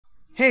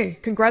Hey,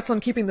 congrats on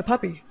keeping the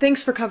puppy.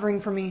 Thanks for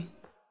covering for me.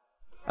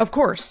 Of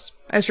course.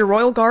 As your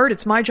royal guard,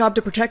 it's my job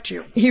to protect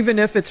you, even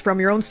if it's from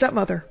your own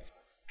stepmother.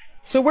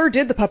 So where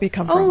did the puppy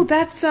come from? Oh,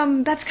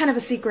 that's kind of a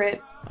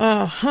secret.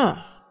 Uh-huh.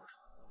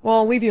 Well,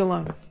 I'll leave you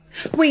alone.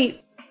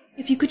 Wait,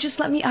 if you could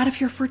just let me out of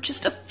here for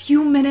just a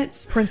few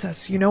minutes.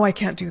 Princess, you know I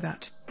can't do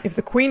that. If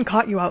the queen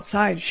caught you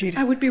outside, she'd...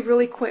 I would be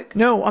really quick.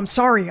 No, I'm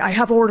sorry. I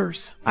have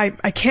orders. I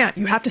can't.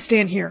 You have to stay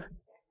in here.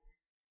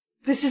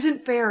 This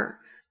isn't fair.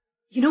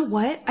 You know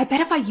what? I bet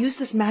if I use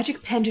this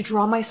magic pen to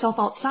draw myself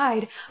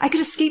outside, I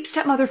could escape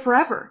stepmother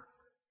forever.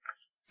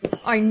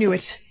 I knew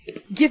it.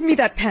 Give me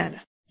that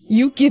pen.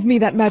 You give me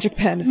that magic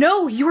pen.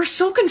 No, you are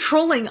so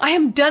controlling. I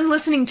am done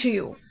listening to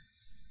you.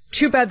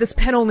 Too bad this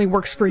pen only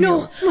works for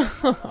you.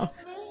 No.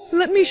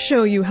 Let me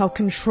show you how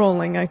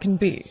controlling I can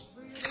be.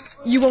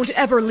 You won't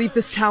ever leave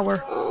this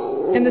tower.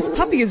 And this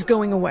puppy is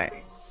going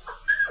away.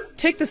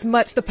 Take this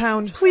mutt to the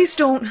pound. Please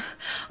don't.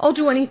 I'll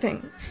do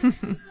anything.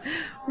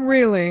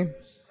 Really?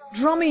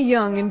 Draw me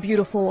young and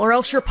beautiful, or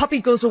else your puppy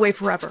goes away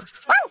forever.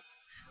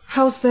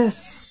 How's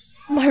this?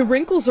 My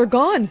wrinkles are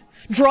gone.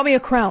 Draw me a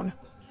crown.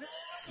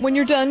 When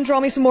you're done,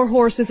 draw me some more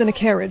horses and a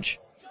carriage.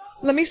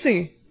 Let me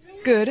see.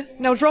 Good.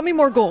 Now draw me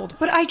more gold.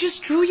 But I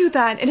just drew you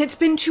that, and it's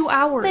been 2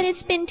 hours. But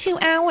it's been 2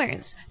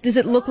 hours. Does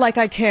it look like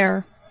I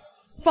care?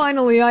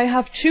 Finally, I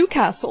have 2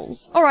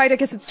 castles. All right, I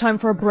guess it's time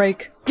for a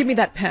break. Give me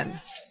that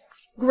pen.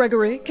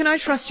 Gregory, can I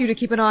trust you to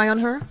keep an eye on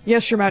her?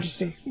 Yes, Your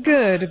Majesty.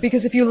 Good,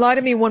 because if you lie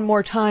to me one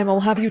more time,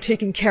 I'll have you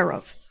taken care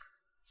of.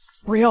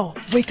 Brielle,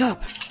 wake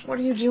up. What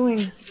are you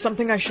doing?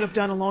 Something I should have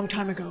done a long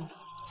time ago.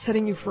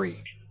 Setting you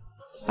free.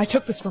 I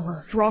took this from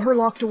her. Draw her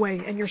locked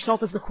away, and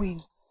yourself as the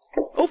queen.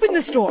 Open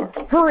this door!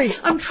 Hurry!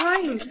 I'm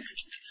trying!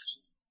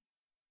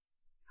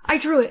 I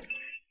drew it.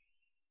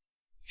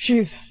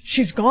 She's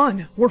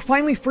gone. We're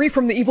finally free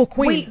from the evil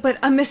queen. Wait, but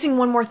I'm missing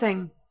one more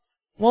thing.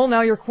 Well,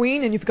 now you're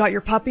queen and you've got your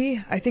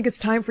puppy. I think it's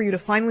time for you to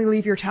finally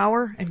leave your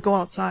tower and go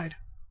outside.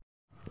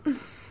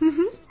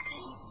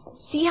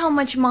 See how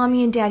much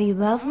mommy and daddy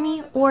love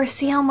me, or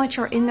see how much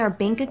are in their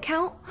bank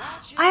account?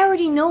 I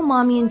already know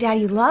mommy and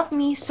daddy love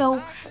me,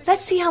 so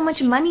let's see how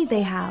much money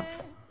they have.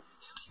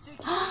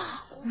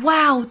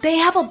 Wow, they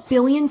have $1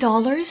 billion?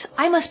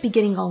 I must be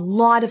getting a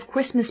lot of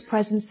Christmas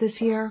presents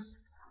this year.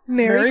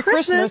 Merry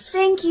Christmas!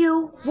 Thank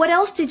you. What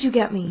else did you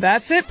get me?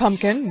 That's it,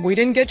 Pumpkin. We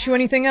didn't get you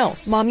anything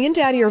else. Mommy and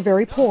Daddy are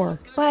very poor.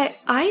 But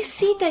I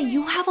see that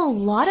you have a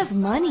lot of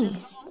money.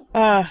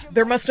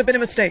 There must have been a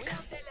mistake.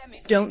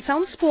 Don't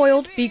sound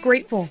spoiled. Be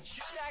grateful.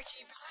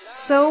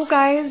 So,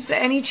 guys,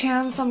 any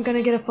chance I'm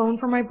gonna get a phone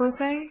for my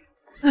birthday?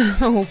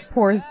 Oh,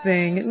 poor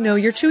thing. No,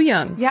 you're too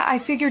young. Yeah, I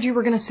figured you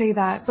were gonna say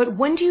that, but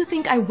when do you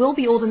think I will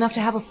be old enough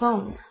to have a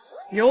phone?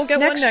 You'll get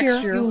one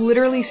next year. You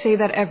literally say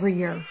that every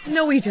year.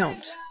 No, we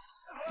don't.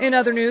 In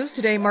other news,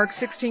 today marks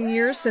 16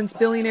 years since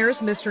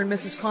billionaires Mr. and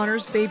Mrs.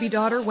 Connor's baby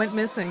daughter went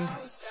missing.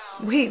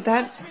 Wait,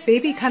 that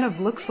baby kind of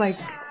looks like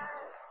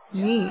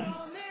me.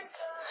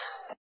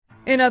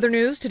 In other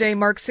news, today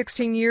marks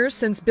 16 years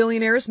since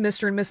billionaires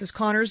Mr. and Mrs.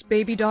 Connor's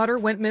baby daughter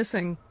went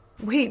missing.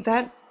 Wait,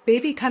 that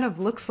baby kind of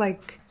looks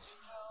like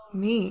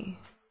me.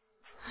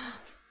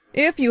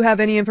 If you have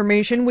any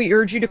information, we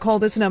urge you to call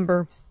this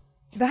number.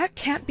 That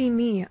can't be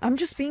me. I'm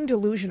just being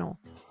delusional.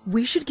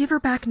 We should give her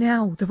back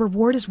now. The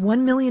reward is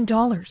 $1 million.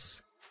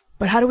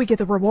 But how do we get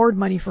the reward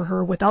money for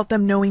her without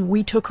them knowing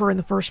we took her in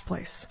the first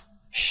place?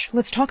 Shh,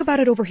 let's talk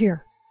about it over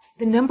here.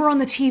 The number on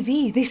the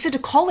TV. They said to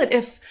call it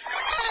if...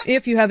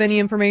 If you have any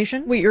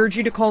information, we urge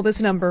you to call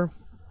this number.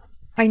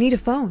 I need a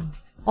phone.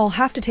 I'll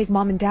have to take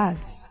Mom and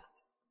Dad's.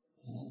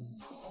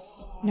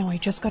 Now I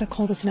just gotta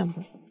call this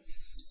number.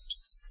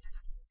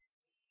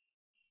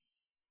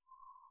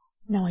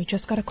 Now I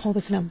just gotta call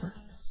this number.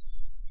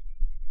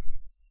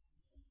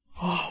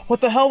 Oh, what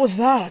the hell was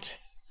that?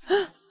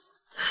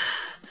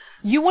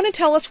 You want to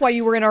tell us why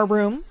you were in our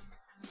room?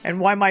 And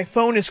why my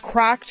phone is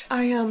cracked?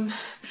 I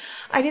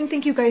didn't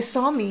think you guys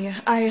saw me.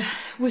 I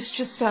was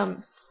just,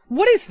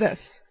 What is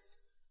this?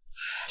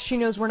 She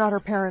knows we're not her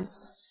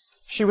parents.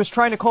 She was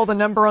trying to call the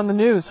number on the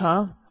news,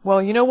 huh?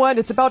 Well, you know what?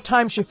 It's about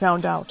time she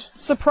found out.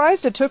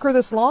 Surprised it took her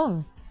this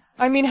long.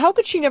 I mean, how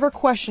could she never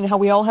question how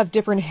we all have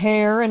different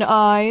hair and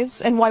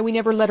eyes, and why we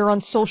never let her on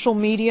social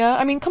media?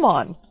 I mean, come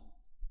on.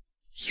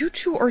 You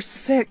two are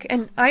sick,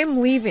 and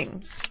I'm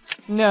leaving.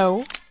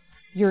 No,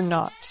 you're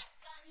not.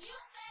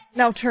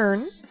 Now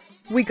turn.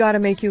 We gotta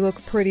make you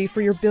look pretty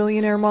for your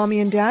billionaire mommy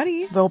and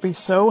daddy. They'll be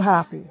so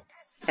happy.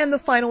 And the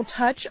final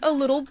touch, a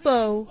little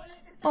bow.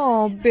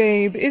 Aw,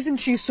 babe, isn't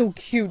she so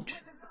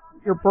cute?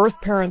 Your birth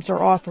parents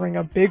are offering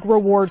a big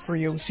reward for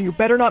you, so you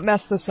better not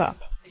mess this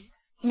up.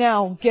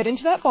 Now, get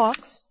into that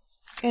box,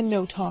 and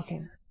no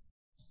talking.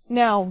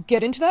 Now,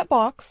 get into that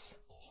box,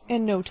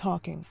 and no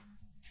talking.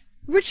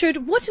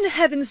 Richard, what in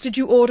heavens did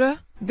you order?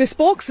 This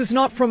box is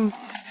not from...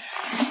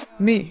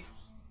 me.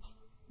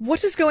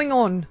 What is going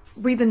on?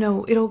 Read the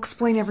note. It'll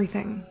explain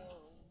everything.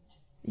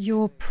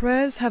 Your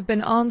prayers have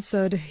been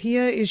answered.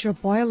 Here is your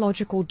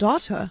biological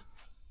daughter.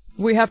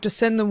 We have to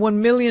send the $1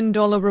 million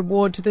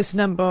reward to this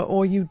number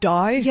or you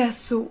die? Yes,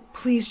 so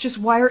please just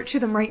wire it to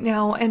them right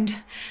now, and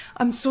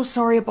I'm so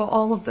sorry about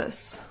all of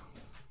this.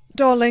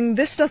 Darling,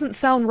 this doesn't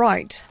sound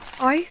right.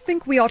 I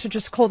think we ought to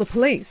just call the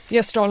police.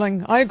 Yes,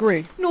 darling, I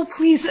agree. No,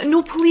 please,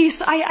 no,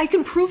 police. I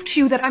can prove to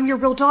you that I'm your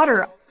real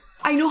daughter.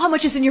 I know how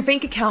much is in your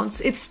bank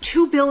accounts. It's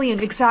 $2 billion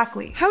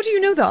exactly. How do you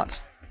know that?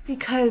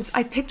 Because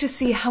I picked to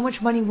see how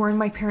much money were in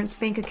my parents'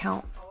 bank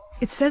account.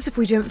 It says if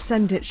we don't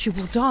send it, she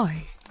will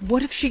die.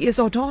 What if she is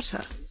our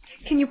daughter?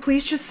 Can you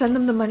please just send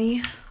them the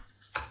money?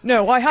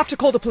 No, I have to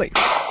call the police.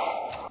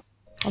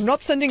 I'm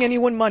not sending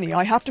anyone money.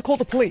 I have to call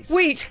the police.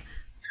 Wait!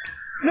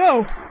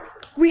 No!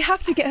 We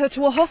have to get her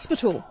to a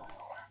hospital.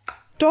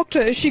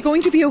 Doctor, is she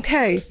going to be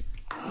okay?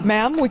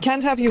 Ma'am, we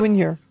can't have you in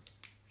here.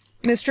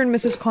 Mr. and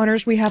Mrs.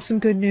 Connors, we have some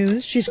good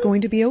news. She's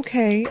going to be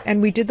okay,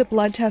 and we did the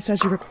blood test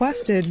as you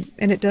requested,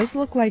 and it does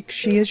look like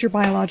she is your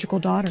biological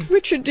daughter.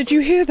 Richard, did you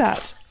hear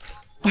that?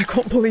 I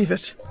can't believe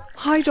it.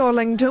 Hi,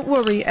 darling, don't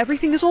worry.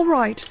 Everything is all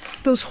right.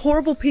 Those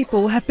horrible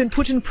people have been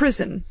put in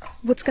prison.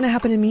 What's going to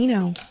happen to me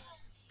now?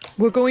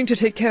 We're going to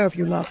take care of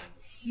you, love.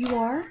 You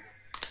are?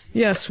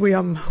 Yes,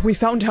 we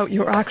found out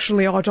you're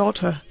actually our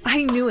daughter.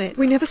 I knew it.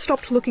 We never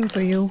stopped looking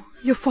for you.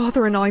 Your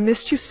father and I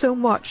missed you so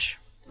much.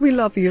 We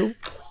love you.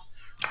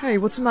 Hey,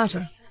 what's the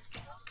matter?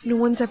 No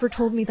one's ever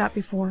told me that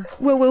before.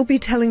 Well, we'll be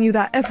telling you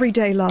that every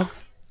day, love.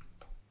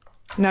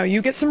 Now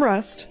you get some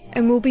rest,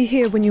 and we'll be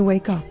here when you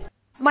wake up.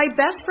 My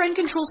best friend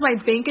controls my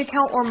bank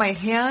account or my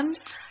hand?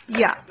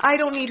 Yeah, I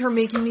don't need her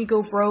making me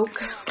go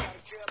broke.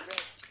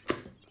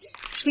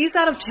 She's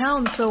out of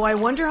town, so I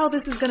wonder how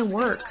this is gonna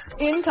work.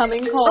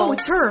 Incoming call. Oh,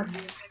 it's her.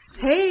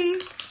 Hey.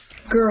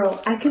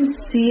 Girl, I can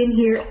see and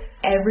hear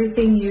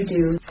everything you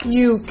do.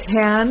 You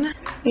can?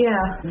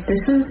 Yeah, this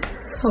is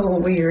so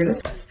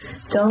weird.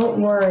 Don't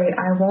worry,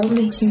 I won't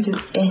make you do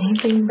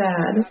anything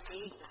bad.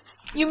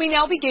 You may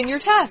now begin your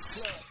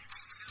test.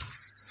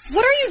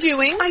 What are you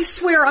doing? I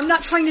swear, I'm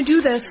not trying to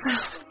do this.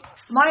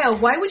 Maya,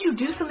 why would you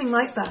do something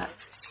like that?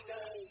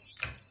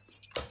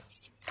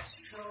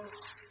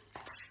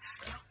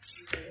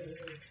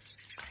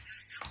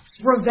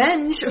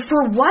 Revenge?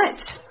 For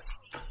what?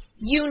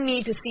 You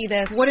need to see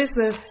this. What is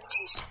this?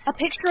 A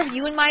picture of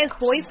you and Maya's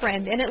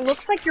boyfriend, and it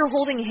looks like you're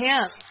holding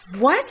hands.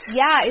 What?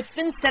 Yeah, it's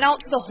been sent out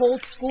to the whole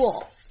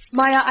school.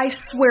 Maya, I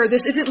swear,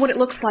 this isn't what it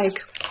looks like.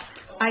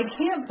 I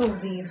can't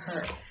believe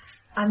her.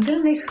 I'm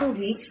gonna make her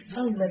week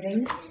a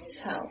living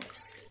hell.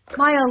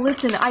 Maya,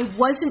 listen, I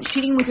wasn't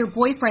cheating with your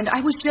boyfriend.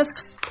 I was just...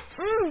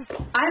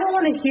 I don't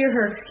want to hear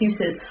her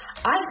excuses.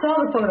 I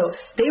saw the photo.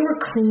 They were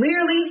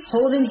clearly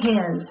holding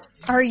hands.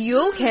 Are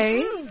you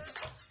okay?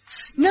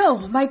 No,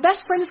 my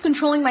best friend is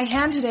controlling my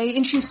hand today,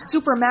 and she's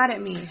super mad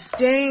at me.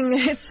 Dang,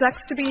 it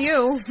sucks to be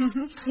you.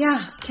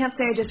 Yeah, can't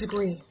say I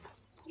disagree.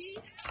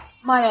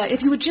 Maya,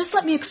 if you would just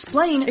let me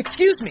explain...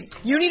 Excuse me,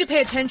 you need to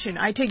pay attention.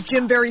 I take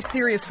Jim very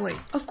seriously.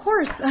 Of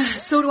course,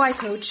 so do I,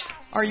 Coach.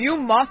 Are you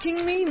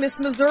mocking me, Miss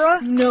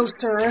Mizura? No,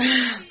 sir.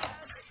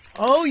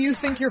 Oh, you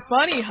think you're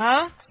funny,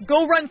 huh?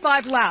 Go run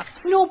 5 laps.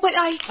 No, but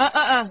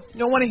I...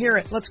 Don't want to hear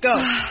it. Let's go.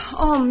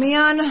 Oh,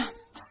 man.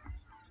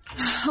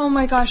 Oh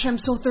my gosh, I'm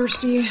so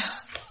thirsty.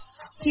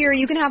 Here,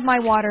 you can have my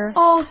water.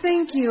 Oh,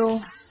 thank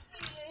you.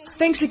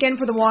 Thanks again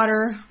for the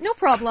water. No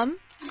problem.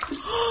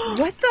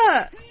 What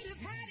the...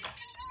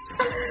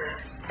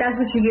 That's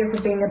what you get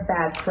for being a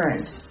bad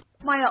friend.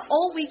 Maya,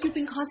 all week you've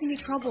been causing me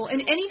trouble,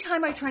 and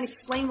anytime I try and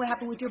explain what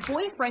happened with your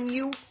boyfriend,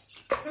 you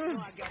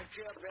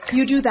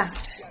do that.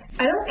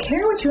 I don't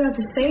care what you have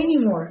to say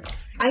anymore.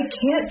 I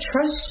can't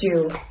trust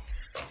you.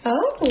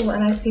 Oh,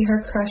 and I see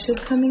her crush is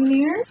coming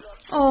near.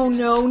 Oh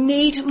no,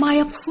 Nate,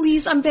 Maya,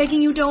 please, I'm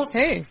begging you don't.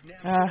 Hey,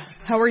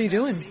 how are you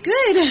doing?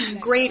 Good.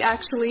 Great,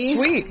 actually.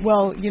 Sweet.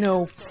 Well, you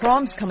know,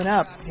 prom's coming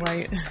up,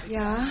 right?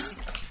 Yeah?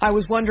 I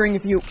was wondering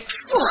if you...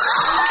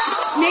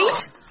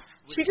 Nate?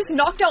 She just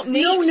knocked out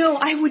Nate. No,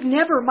 I would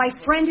never. My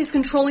friend is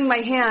controlling my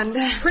hand.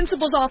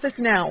 Principal's office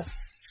now.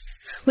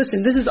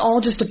 Listen, this is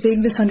all just a big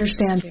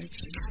misunderstanding.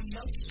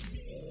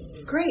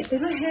 Great, they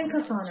put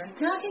handcuffs on her.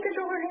 Now I can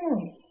control her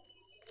hand.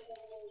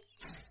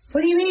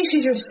 What do you mean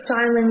she's your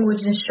sign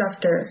language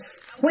instructor?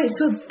 Wait,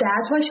 so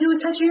that's why she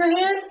was touching your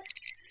hand?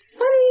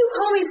 Why didn't you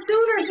call me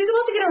sooner? She's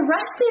about to get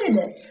arrested.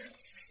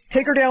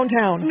 Take her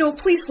downtown. No,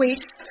 please wait.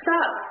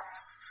 Stop.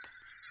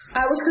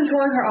 I was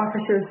controlling her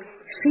officers.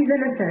 She's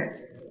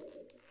innocent.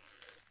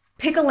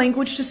 Pick a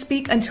language to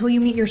speak until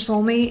you meet your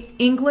soulmate.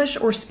 English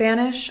or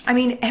Spanish. I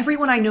mean,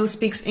 everyone I know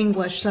speaks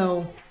English,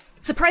 so...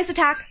 Surprise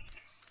attack!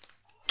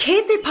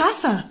 ¿Qué te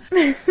pasa?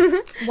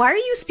 Why are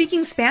you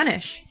speaking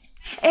Spanish?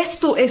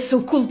 Esto es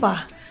su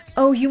culpa.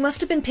 Oh, you must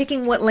have been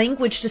picking what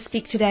language to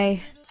speak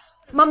today.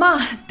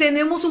 Mamá,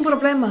 tenemos un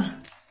problema.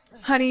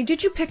 Honey,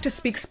 did you pick to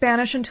speak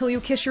Spanish until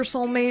you kiss your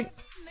soulmate?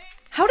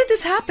 How did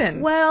this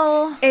happen?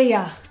 Well...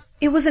 Ella.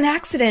 It was an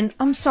accident.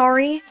 I'm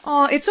sorry.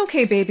 Aw, it's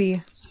okay,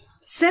 baby.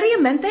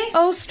 Seriamente?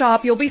 Oh,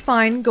 stop. You'll be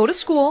fine. Go to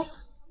school.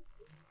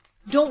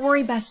 Don't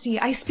worry, bestie.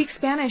 I speak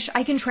Spanish.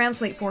 I can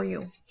translate for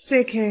you.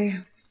 Sé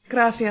que...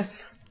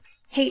 Gracias.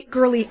 Hey,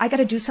 girlie, I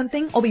gotta do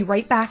something. I'll be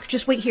right back.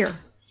 Just wait here.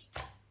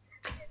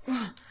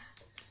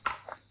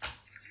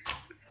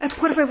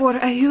 Por favor,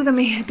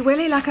 ayúdame.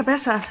 Duele la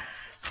cabeza.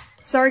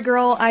 Sorry,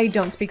 girl, I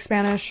don't speak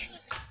Spanish.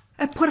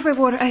 Por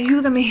favor,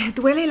 ayúdame.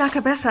 Duele la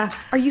cabeza.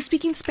 Are you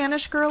speaking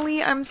Spanish,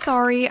 girlie? I'm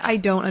sorry, I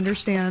don't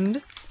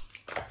understand.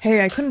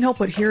 Hey, I couldn't help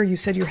but hear you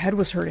said your head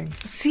was hurting.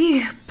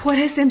 Sí,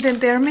 ¿puedes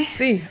entenderme?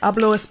 Sí,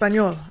 hablo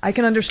español. I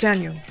can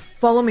understand you.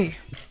 Follow me.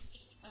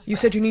 You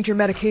said you need your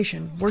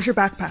medication. Where's your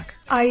backpack?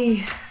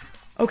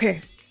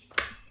 Okay.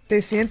 ¿Te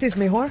sientes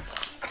mejor?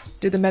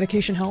 Did the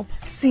medication help?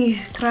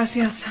 Sí,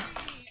 gracias.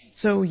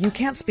 So you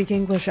can't speak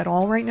English at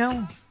all right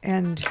now?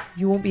 And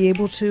you won't be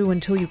able to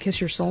until you kiss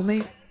your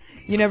soulmate?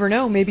 You never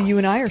know, maybe you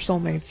and I are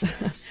soulmates.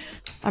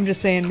 I'm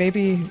just saying,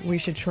 maybe we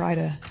should try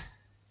to...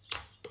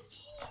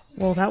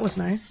 Well, that was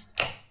nice.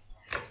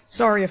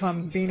 Sorry if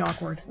I'm being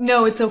awkward.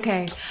 No, it's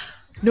okay.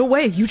 No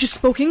way, you just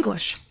spoke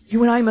English.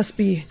 You and I must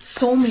be...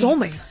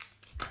 Soulmates.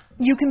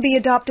 You can be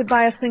adopted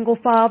by a single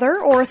father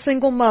or a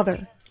single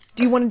mother.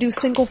 Do you want to do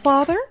single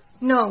father?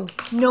 No,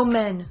 no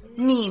men.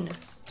 Mean.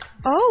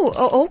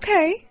 Oh,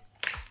 okay.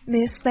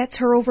 Miss, that's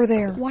her over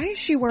there. Why is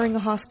she wearing a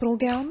hospital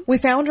gown? We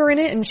found her in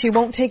it and she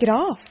won't take it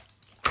off.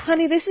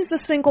 Honey, this is the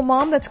single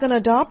mom that's gonna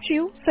adopt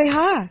you. Say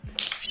hi.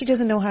 She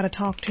doesn't know how to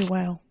talk too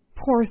well.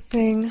 Poor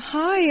thing.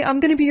 Hi, I'm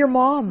gonna be your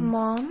mom.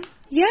 Mom?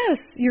 Yes,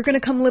 you're gonna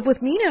come live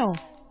with me now.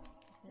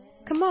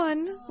 Come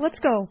on, let's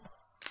go.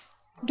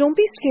 Don't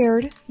be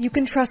scared. You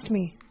can trust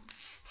me.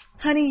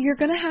 Honey, you're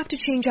gonna have to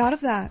change out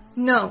of that.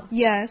 No.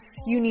 Yes,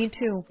 you need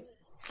to.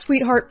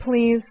 Sweetheart,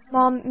 please.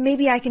 Mom,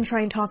 maybe I can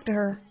try and talk to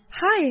her.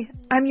 Hi,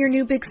 I'm your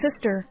new big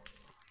sister.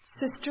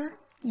 Sister?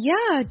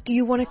 Yeah, do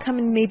you want to come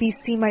and maybe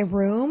see my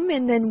room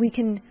and then we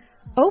can...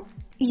 Oh,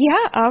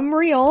 yeah, I'm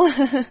real.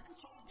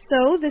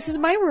 So, this is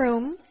my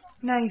room.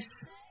 Nice.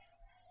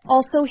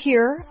 Also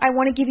here, I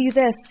want to give you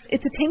this.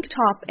 It's a tank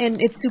top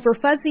and it's super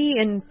fuzzy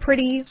and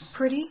pretty.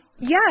 Pretty?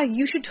 Yeah,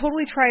 you should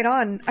totally try it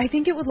on. I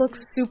think it would look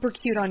super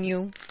cute on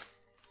you.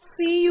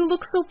 See, you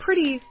look so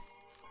pretty.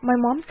 My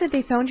mom said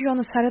they found you on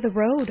the side of the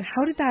road.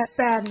 How did that...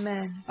 Bad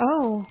men.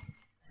 Oh.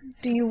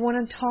 Do you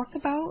want to talk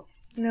about...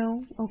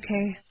 No?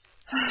 Okay.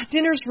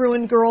 Dinner's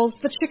ruined, girls.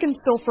 The chicken's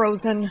still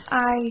frozen.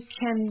 I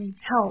can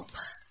help.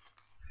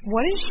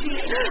 What is she...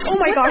 Oh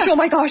my gosh, oh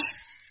my gosh!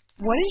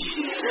 What is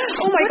she...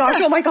 Oh my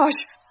gosh, oh my gosh!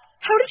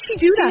 How did she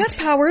do that? She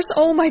has powers.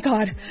 Oh my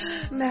god.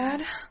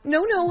 Mad?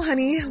 No,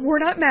 honey. We're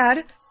not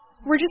mad.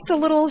 We're just a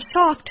little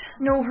shocked.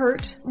 No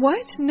hurt.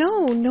 What?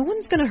 No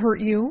one's gonna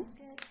hurt you.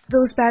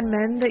 Those bad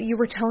men that you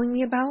were telling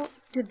me about,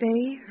 did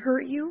they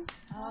hurt you?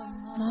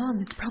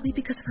 Mom, it's probably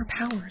because of her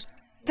powers.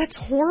 That's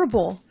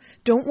horrible.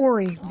 Don't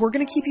worry, we're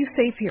gonna keep you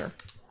safe here.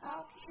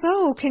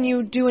 So, can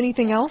you do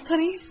anything else,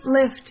 honey?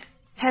 Lift.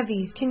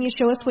 Heavy. Can you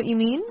show us what you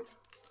mean?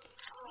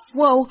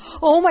 Whoa,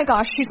 oh my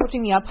gosh, she's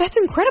lifting me up. That's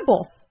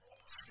incredible.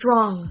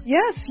 Strong.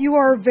 Yes, you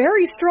are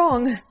very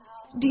strong.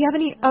 Do you have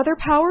any other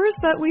powers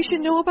that we should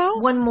know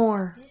about? One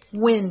more.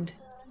 Wind.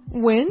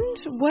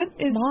 Wind? What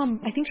is... Mom,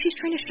 I think she's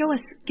trying to show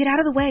us. Get out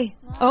of the way.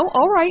 Oh,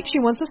 alright, she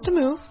wants us to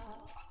move.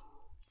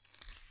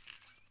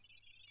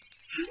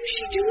 How is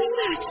she doing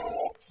that?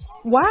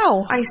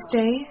 Wow. I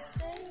stay.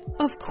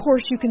 Of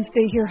course you can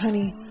stay here,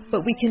 honey.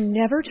 But we can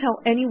never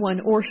tell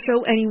anyone or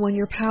show anyone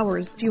your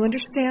powers. Do you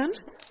understand?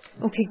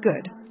 Okay,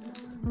 good.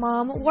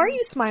 Mom, why are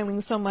you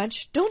smiling so much?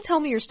 Don't tell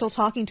me you're still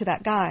talking to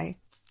that guy.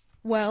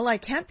 Well, I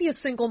can't be a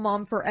single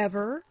mom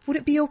forever. Would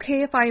it be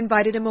okay if I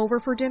invited him over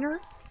for dinner?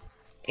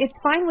 It's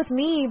fine with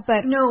me,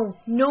 but...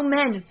 No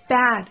men.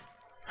 Bad.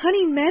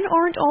 Honey, men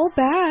aren't all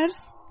bad.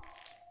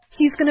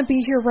 He's gonna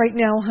be here right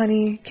now,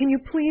 honey. Can you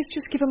please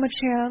just give him a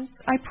chance?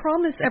 I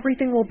promise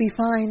everything will be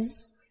fine.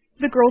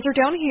 The girls are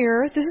down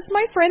here. This is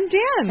my friend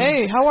Dan.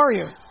 Hey, how are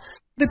you?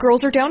 The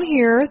girls are down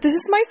here. This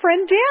is my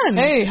friend Dan.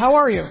 Hey, how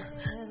are you?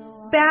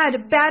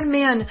 Bad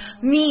man.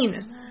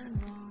 Mean.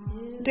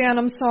 Dan,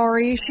 I'm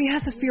sorry. She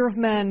has a fear of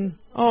men.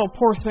 Oh,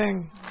 poor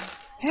thing.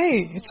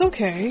 Hey, it's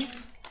okay.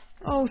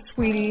 Oh,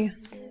 sweetie.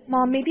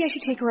 Mom, maybe I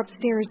should take her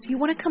upstairs. You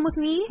want to come with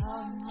me?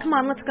 Come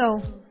on, let's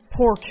go.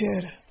 Poor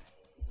kid.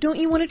 Don't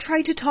you want to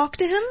try to talk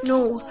to him?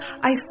 No,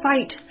 I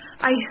fight.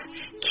 I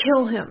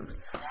kill him.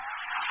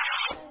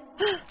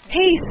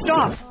 Hey,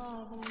 stop!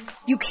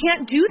 You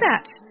can't do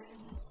that!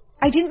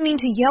 I didn't mean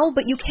to yell,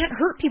 but you can't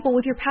hurt people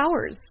with your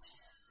powers.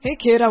 Hey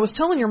kid, I was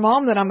telling your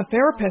mom that I'm a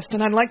therapist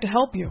and I'd like to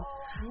help you.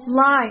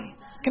 Lie.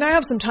 Can I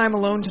have some time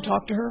alone to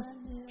talk to her?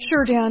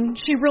 Sure, Dan.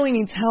 She really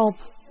needs help.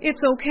 It's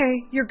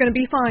okay. You're gonna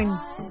be fine.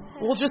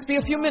 We'll just be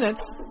a few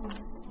minutes.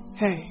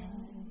 Hey,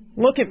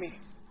 look at me.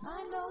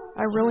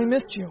 I really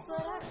missed you.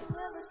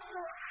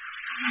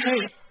 Hey,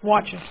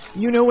 watch it.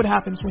 You know what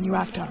happens when you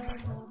act up.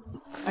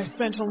 I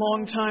spent a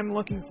long time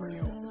looking for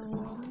you.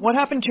 What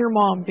happened to your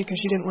mom because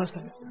she didn't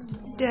listen?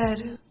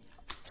 Dead.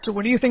 So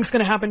what do you think's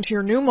gonna happen to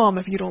your new mom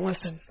if you don't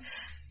listen?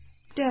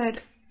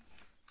 Dead.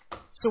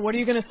 So what are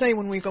you gonna say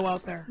when we go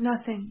out there?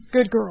 Nothing.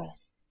 Good girl.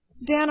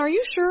 Dan, are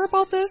you sure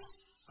about this?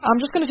 I'm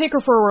just gonna take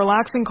her for a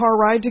relaxing car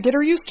ride to get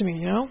her used to me,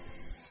 you know?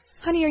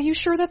 Honey, are you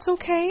sure that's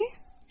okay?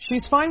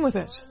 She's fine with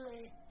it,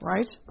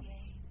 right?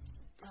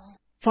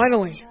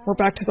 Finally, we're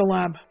back to the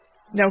lab.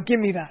 Now give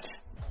me that.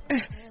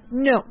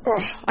 No.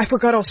 Ugh, I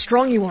forgot how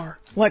strong you are.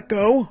 Let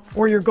go,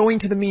 or you're going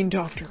to the mean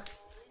doctor.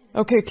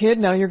 Okay, kid,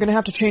 now you're gonna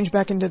have to change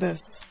back into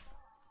this.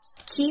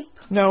 Keep,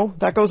 No,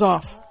 that goes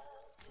off.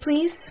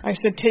 please. I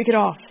said take it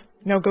off.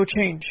 Now go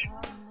change.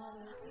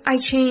 I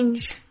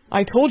change.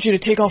 I told you to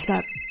take off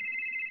that...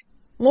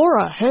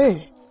 Laura,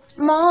 hey.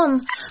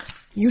 Mom.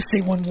 You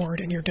say one word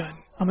and you're done.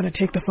 I'm gonna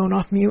take the phone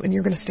off mute and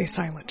you're gonna stay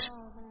silent.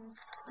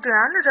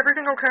 Dan, is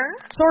everything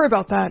okay? Sorry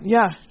about that.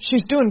 Yeah,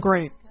 she's doing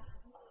great.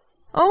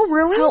 Oh,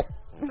 really? Help.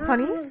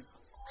 Honey?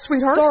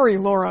 Sweetheart? Sorry,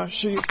 Laura.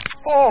 She...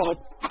 Oh,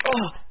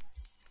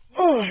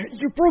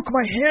 you broke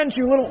my hand,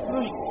 you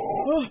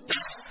little...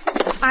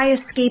 I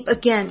escape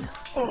again.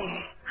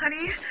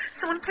 Honey,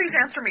 someone please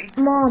answer me.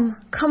 Mom,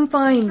 come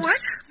find. What?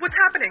 What's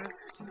happening?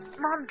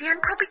 Mom, Dan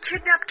probably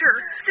kidnapped her.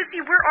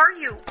 Sissy, where are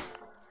you?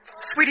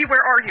 Sweetie,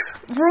 where are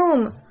you?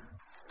 Room.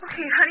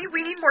 Okay, honey,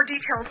 we need more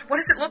details. What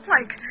does it look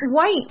like?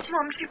 White.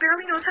 Mom, she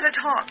barely knows how to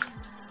talk.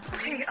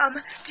 Okay,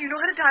 do you know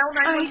how to dial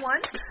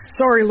 911?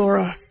 Sorry,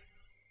 Laura.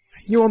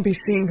 You won't be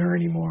seeing her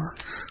anymore.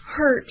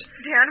 Hurt.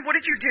 Dan, what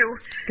did you do?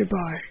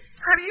 Goodbye.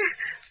 Honey,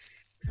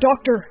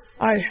 Doctor,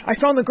 I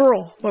found the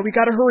girl, but we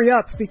gotta hurry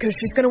up because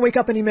she's gonna wake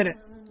up any minute.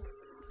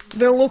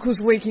 Then look who's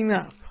waking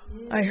up.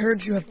 I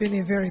heard you have been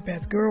a very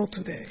bad girl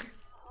today.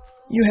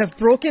 You have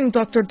broken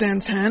Dr.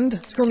 Dan's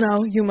hand, so now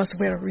you must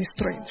wear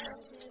restraints.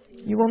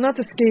 You will not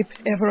escape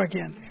ever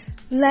again.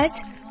 Let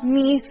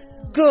me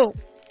go.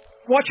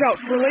 Watch out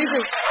for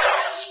lasers.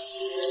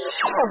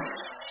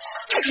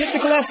 Get the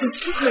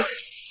glasses quickly.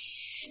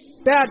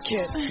 Bad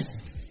kid.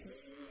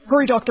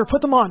 Hurry, doctor,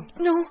 put them on.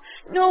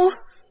 No.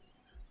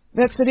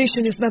 That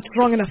sedation is not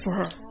strong enough for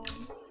her.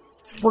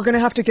 We're gonna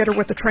have to get her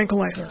with the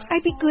tranquilizer.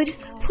 I'd be good.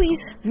 Please.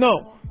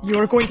 No, you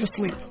are going to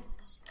sleep.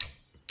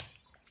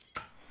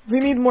 We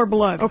need more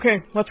blood.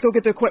 Okay, let's go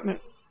get the equipment.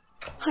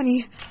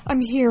 Honey, I'm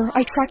here.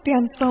 I tracked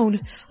Dan's phone.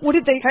 What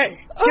did they... Hey,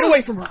 get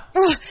away from her.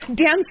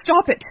 Dan,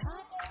 stop it.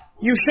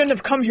 You shouldn't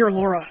have come here,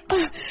 Laura.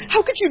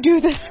 How could you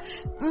do this?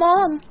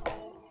 Mom.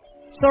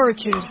 Sorry,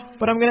 kid,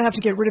 but I'm gonna have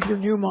to get rid of your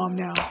new mom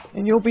now,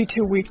 and you'll be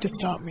too weak to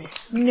stop me.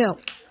 No.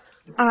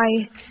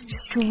 I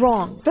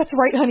strong. That's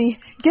right, honey.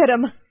 Get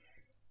him.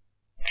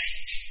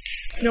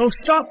 No,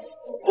 stop.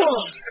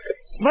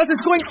 What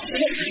is going...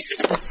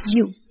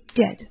 You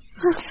dead.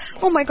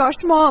 Oh my gosh,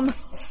 Mom.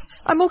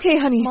 I'm okay,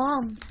 honey.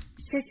 Mom.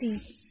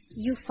 Sissy.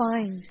 You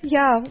find.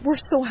 Yeah, we're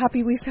so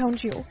happy we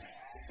found you.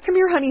 Come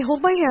here, honey.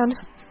 Hold my hand.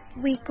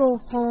 We go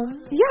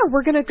home. Yeah,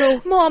 we're gonna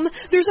go. Mom,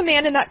 there's a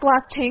man in that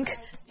glass tank.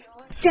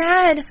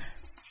 Dad.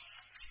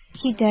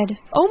 He dead.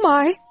 Oh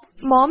my.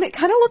 Mom, it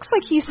kind of looks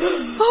like he's...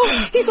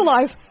 Oh, he's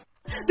alive.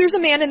 There's a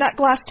man in that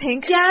glass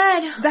tank.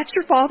 Dad. That's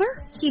your father?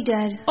 He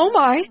dead. Oh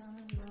my.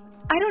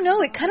 I don't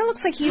know. It kind of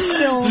looks like he's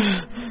still...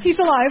 He's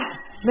alive.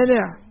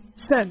 Meneer,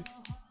 send.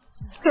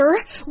 Sir,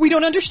 we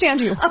don't understand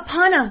you.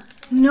 Apana.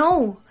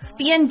 No.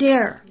 Bien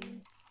there.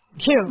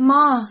 Kill.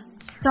 Ma.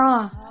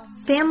 Sa.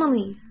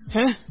 Family.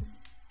 Huh?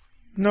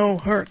 No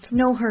hurt.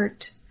 No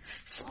hurt.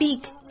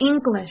 Speak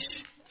English.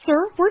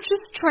 Sir, we're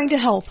just trying to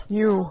help.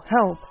 You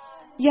help.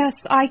 Yes,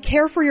 I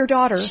care for your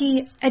daughter.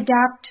 She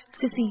adapt.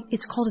 Sissy,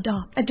 it's called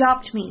adopt.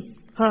 Adopt me.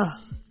 Huh.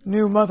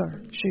 New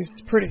mother. She's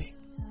pretty.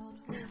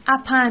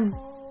 Apan.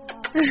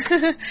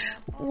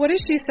 What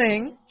is she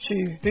saying?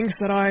 She thinks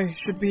that I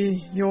should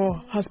be your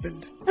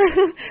husband.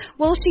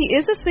 Well, she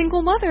is a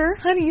single mother.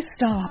 Honey,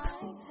 stop.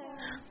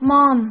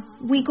 Mom,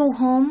 we go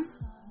home?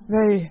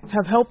 They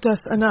have helped us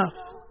enough.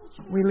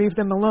 We leave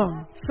them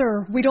alone.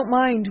 Sir, we don't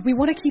mind. We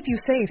want to keep you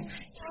safe.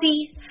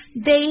 See,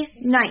 they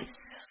nice.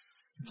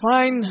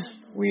 Fine.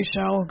 We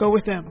shall go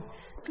with them.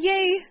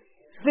 Yay!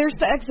 There's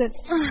the exit.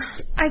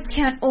 I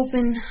can't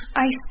open.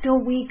 I still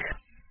weak.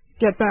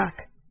 Get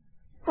back.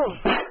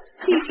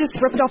 He just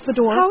ripped off the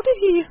door. How did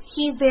he?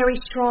 He very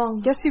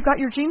strong. Guess you got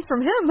your genes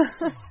from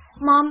him.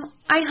 Mom,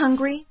 I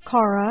hungry.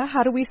 Kara,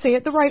 how do we say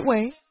it the right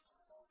way?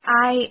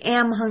 I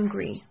am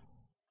hungry.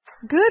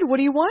 Good, what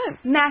do you want?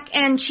 Mac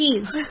and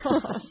cheese.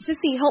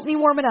 Sissy, help me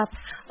warm it up.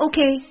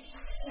 Okay.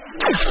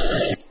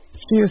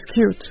 She is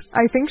cute.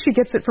 I think she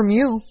gets it from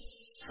you.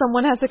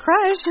 Someone has a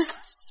crush.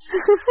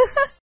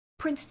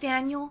 Prince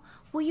Daniel,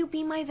 will you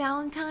be my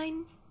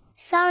Valentine?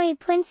 Sorry,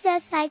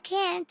 Princess, I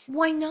can't.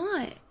 Why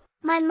not?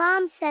 My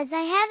mom says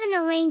I have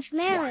an arranged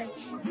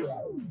marriage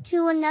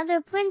to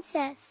another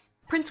princess.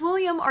 Prince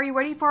William, are you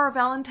ready for our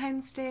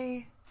Valentine's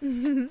Day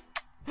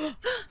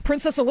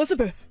Princess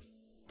Elizabeth.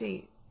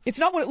 date? It's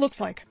not what it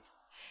looks like.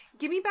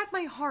 Give me back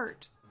my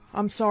heart.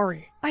 I'm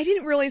sorry. I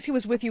didn't realize he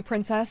was with you,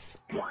 Princess.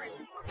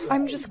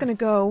 I'm just gonna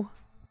go.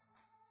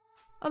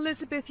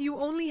 Elizabeth, you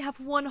only have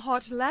one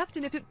heart left,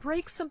 and if it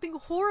breaks, something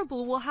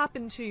horrible will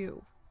happen to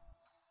you.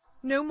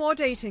 No more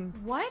dating.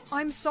 What?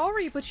 I'm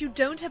sorry, but you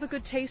don't have a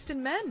good taste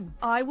in men.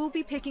 I will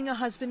be picking a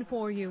husband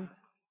for you.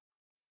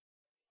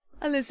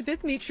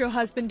 Elizabeth, meet your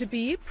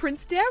husband-to-be,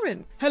 Prince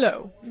Darren.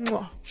 Hello.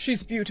 Mwah.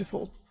 She's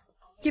beautiful.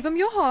 Give him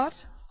your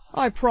heart.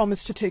 I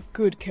promise to take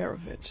good care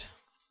of it.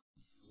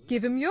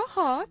 Give him your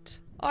heart.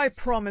 I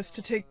promise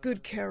to take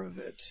good care of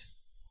it.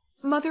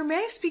 Mother,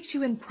 may I speak to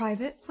you in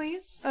private,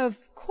 please? Of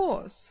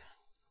course.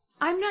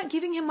 I'm not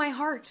giving him my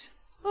heart.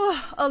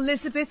 Ugh,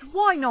 Elizabeth,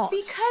 why not?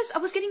 Because I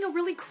was getting a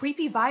really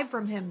creepy vibe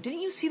from him.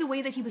 Didn't you see the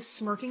way that he was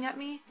smirking at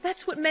me?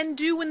 That's what men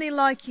do when they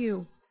like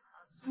you.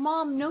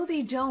 Mom, no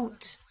they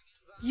don't.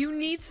 You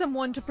need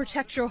someone to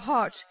protect your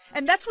heart,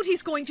 and that's what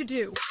he's going to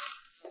do.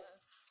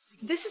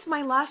 This is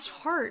my last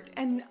heart,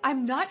 and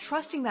I'm not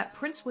trusting that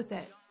prince with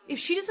it. If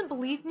she doesn't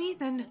believe me,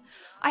 then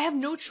I have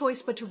no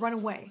choice but to run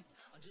away.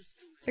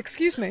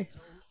 Excuse me.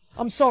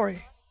 I'm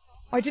sorry.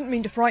 I didn't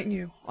mean to frighten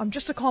you. I'm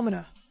just a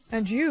commoner.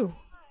 And you're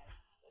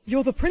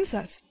the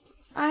princess.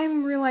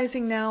 I'm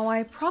realizing now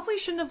I probably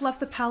shouldn't have left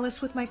the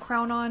palace with my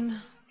crown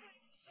on.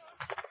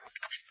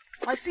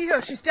 I see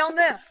her. She's down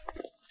there.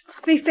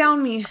 They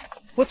found me.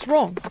 What's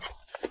wrong?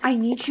 I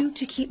need you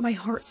to keep my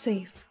heart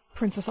safe.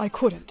 Princess, I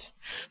couldn't.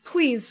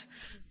 Please.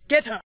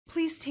 Get her.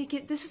 Please take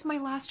it. This is my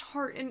last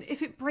heart, and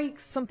if it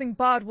breaks... Something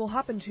bad will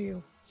happen to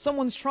you.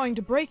 Someone's trying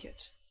to break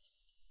it.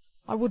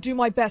 I will do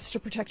my best to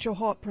protect your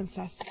heart,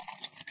 Princess.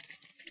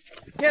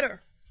 Get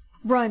her.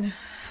 Run.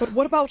 But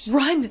what about...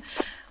 Run!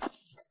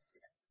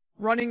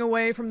 Running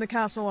away from the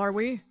castle, are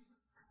we?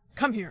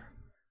 Come here.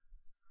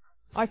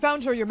 I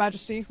found her, Your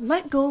Majesty.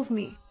 Let go of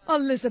me.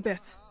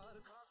 Elizabeth.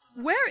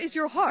 Where is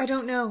your heart? I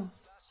don't know.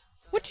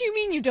 What do you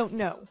mean you don't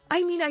know?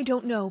 I mean I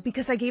don't know,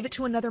 because I gave it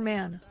to another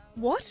man.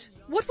 What?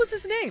 What was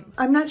his name?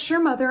 I'm not sure,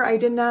 Mother. I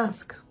didn't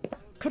ask.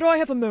 Could I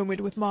have a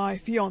moment with my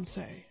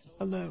fiancé,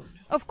 alone?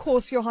 Of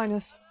course, Your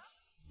Highness.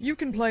 You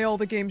can play all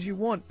the games you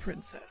want,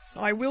 Princess.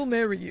 I will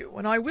marry you,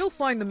 and I will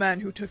find the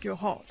man who took your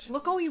heart.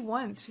 Look all you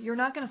want. You're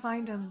not gonna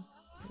find him.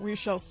 We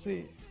shall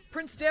see.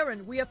 Prince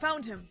Darren, we have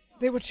found him.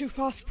 They were too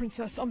fast,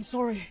 Princess. I'm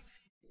sorry.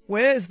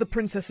 Where is the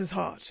princess's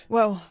heart?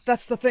 Well,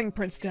 that's the thing,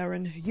 Prince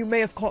Darren. You may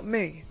have caught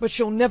me, but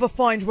you'll never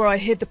find where I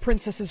hid the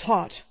princess's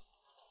heart.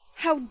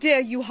 How dare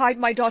you hide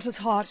my daughter's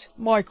heart?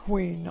 My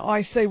queen,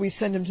 I say we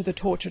send him to the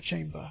torture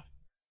chamber.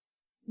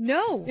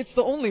 No! It's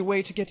the only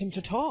way to get him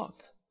to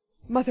talk.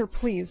 Mother,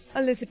 please.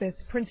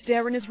 Elizabeth, Prince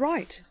Darren is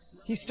right.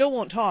 He still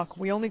won't talk.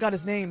 We only got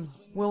his name.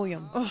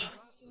 William. Ugh.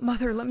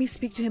 Mother, let me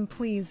speak to him,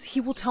 please. He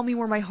will tell me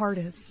where my heart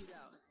is.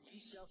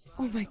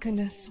 Oh my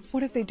goodness,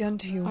 what have they done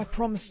to you? I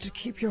promised to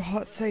keep your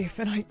heart safe,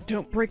 and I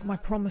don't break my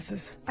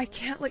promises. I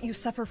can't let you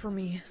suffer for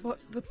me. But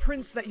the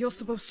prince that you're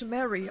supposed to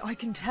marry, I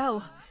can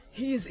tell.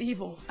 He is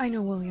evil. I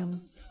know,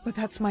 William, but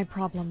that's my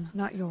problem,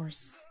 not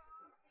yours.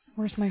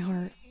 Where's my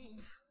heart?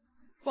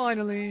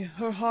 Finally,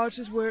 her heart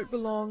is where it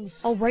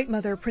belongs. All right,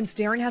 Mother, Prince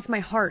Darren has my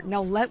heart.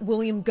 Now let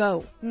William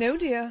go. No,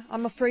 dear,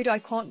 I'm afraid I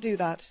can't do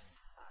that.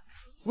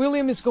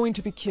 William is going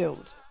to be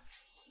killed.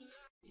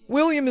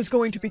 William is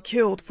going to be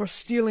killed for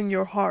stealing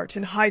your heart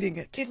and hiding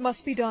it. It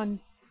must be done.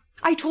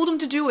 I told him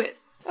to do it.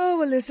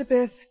 Oh,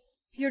 Elizabeth,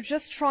 you're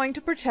just trying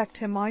to protect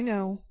him, I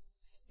know.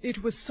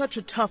 It was such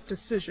a tough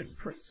decision,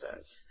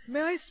 Princess.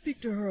 May I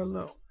speak to her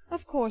alone?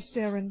 Of course,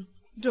 Darren.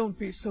 Don't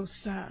be so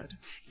sad.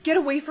 Get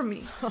away from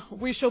me.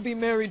 We shall be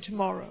married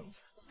tomorrow.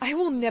 I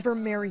will never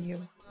marry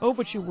you. Oh,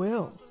 but you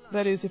will.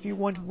 That is, if you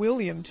want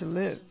William to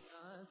live.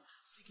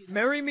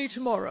 Marry me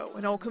tomorrow,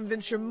 and I'll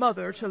convince your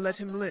mother to let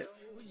him live.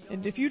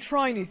 And if you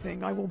try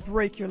anything, I will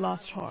break your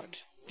last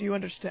heart. Do you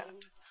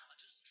understand?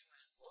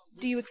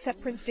 Do you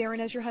accept Prince Darren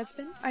as your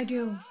husband? I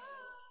do.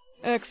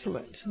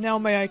 Excellent. Now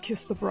may I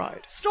kiss the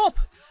bride. Stop!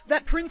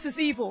 That prince is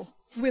evil.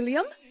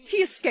 William? He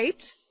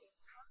escaped?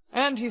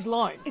 And he's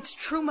lying. It's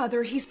true,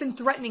 Mother. He's been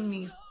threatening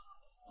me.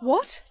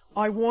 What?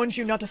 I warned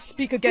you not to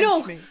speak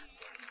against me.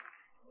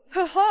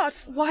 Her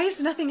heart! Why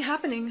is nothing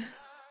happening?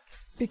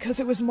 Because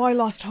it was my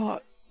last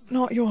heart,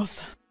 not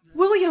yours.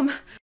 William!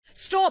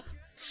 Stop!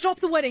 Stop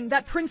the wedding!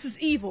 That prince is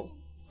evil!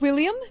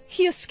 William?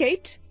 He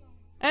escaped?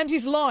 And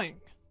he's lying.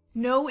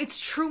 No, it's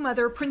true,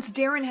 Mother. Prince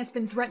Darren has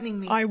been threatening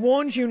me. I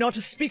warned you not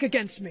to speak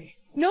against me.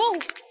 No!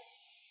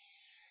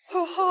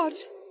 Her heart!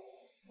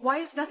 Why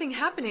is nothing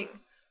happening?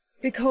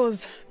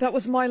 Because that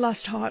was my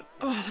last heart,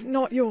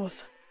 not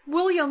yours.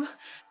 William!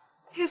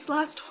 His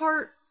last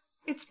heart.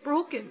 It's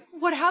broken.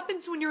 What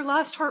happens when your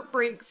last heart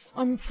breaks?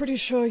 I'm pretty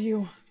sure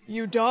you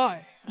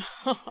die.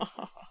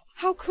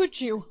 How could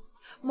you?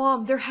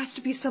 Mom, there has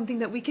to be something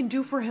that we can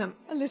do for him.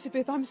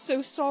 Elizabeth, I'm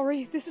so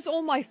sorry. This is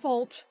all my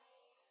fault.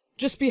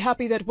 Just be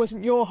happy that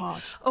wasn't your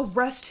heart.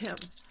 Arrest him.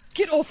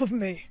 Get off of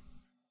me.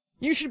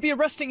 You should be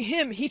arresting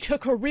him. He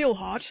took her real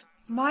heart.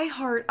 My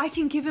heart? I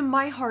can give him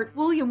my heart.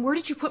 William, where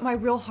did you put my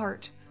real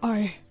heart?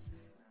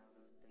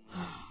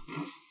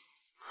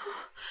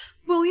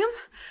 William?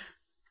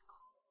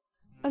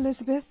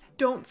 Elizabeth?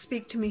 Don't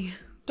speak to me.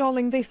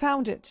 Darling, they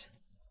found it.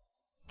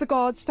 The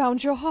gods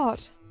found your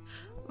heart.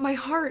 My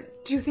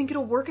heart? Do you think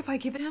it'll work if I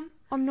give it him?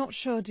 I'm not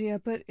sure, dear,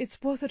 but it's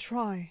worth a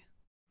try.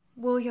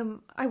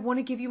 William, I want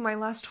to give you my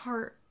last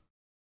heart.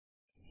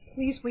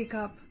 Please wake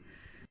up.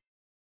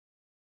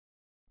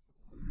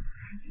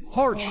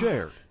 Heart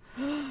shared.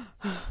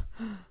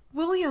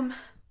 William.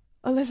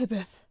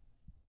 Elizabeth.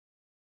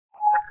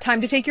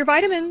 Time to take your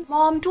vitamins.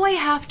 Mom, do I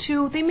have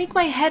to? They make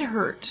my head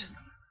hurt.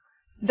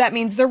 That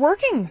means they're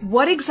working.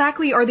 What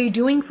exactly are they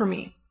doing for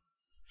me?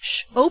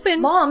 Shh,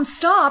 open. Mom,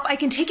 stop. I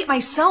can take it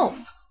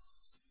myself.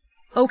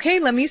 Okay,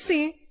 let me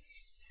see.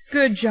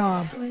 Good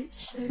job.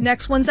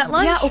 Next one's at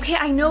lunch? Yeah, okay,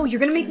 I know. You're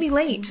gonna make me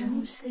late.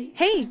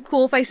 Hey,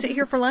 cool if I sit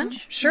here for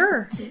lunch?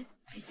 Sure.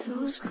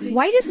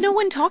 Why does no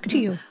one talk to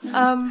you?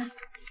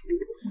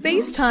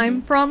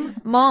 FaceTime from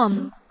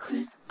Mom.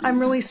 I'm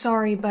really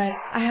sorry, but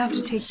I have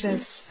to take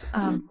this,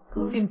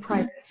 in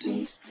private.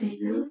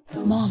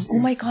 Mom, oh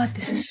my god,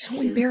 this is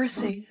so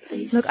embarrassing.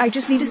 Look, I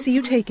just need to see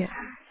you take it.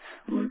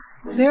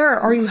 There,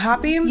 are you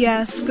happy?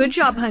 Yes, good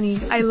job,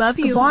 honey. I love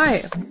you.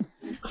 Why?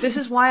 This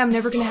is why I'm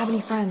never gonna have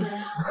any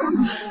friends.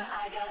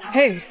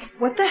 Hey,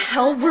 What the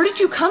hell? Where did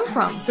you come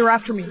from? they're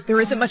after me. There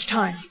isn't much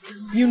time.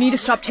 You need to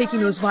stop taking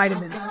those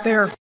vitamins.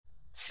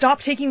 Stop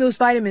taking those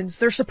vitamins.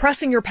 They're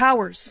suppressing your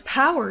powers.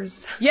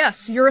 Powers?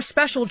 Yes, you're a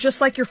special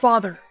just like your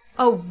father.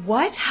 Oh,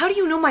 what? How do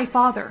you know my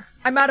father?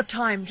 I'm out of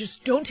time.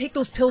 Just don't take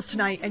those pills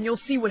tonight and you'll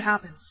see what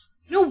happens.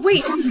 No,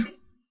 wait!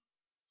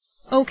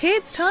 Okay,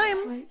 it's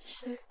time.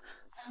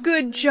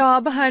 Good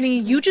job, honey.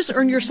 You just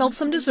earned yourself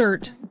some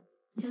dessert.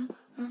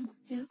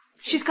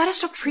 She's gotta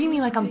stop treating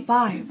me like I'm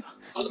 5.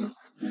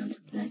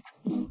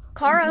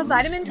 Kara,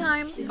 vitamin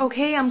time.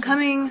 Okay, I'm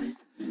coming.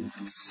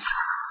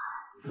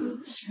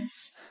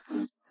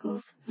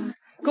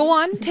 Go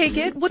on, take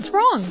it. What's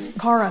wrong?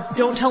 Kara,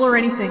 don't tell her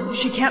anything.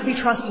 She can't be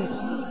trusted.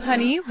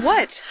 Honey,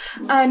 what?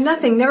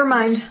 Nothing, never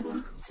mind.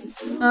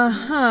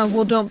 Uh-huh,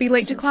 well don't be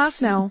late to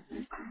class now.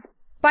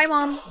 Bye,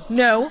 Mom.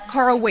 No,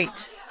 Kara,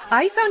 wait.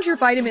 I found your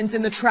vitamins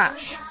in the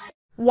trash.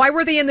 Why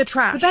were they in the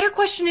trash? The better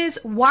question is,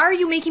 why are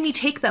you making me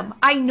take them?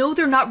 I know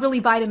they're not really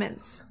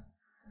vitamins.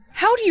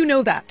 How do you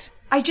know that?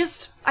 I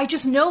just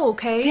know,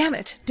 okay? Damn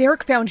it.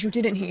 Derek found you,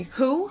 didn't he?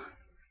 Who?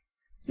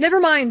 Never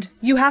mind.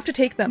 You have to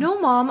take them. No,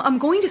 Mom, I'm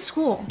going to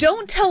school.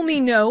 Don't tell me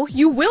no.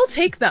 You will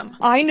take them.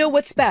 I know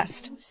what's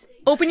best.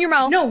 Open your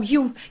mouth. No,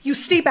 you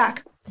stay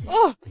back.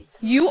 Oh,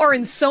 you are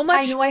in so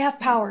much... I know I have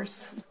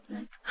powers.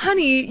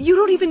 Honey, you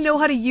don't even know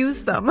how to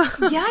use them.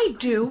 Yeah, I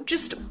do.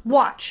 Just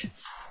watch.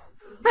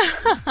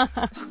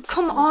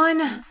 Come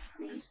on.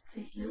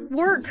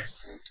 Work.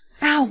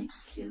 Ow.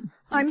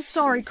 I'm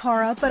sorry,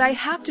 Kara, but I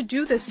have to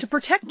do this to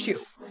protect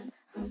you.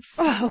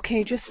 Oh,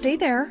 okay, just stay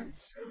there.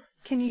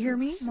 Can you hear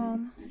me,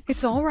 Mom?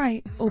 It's all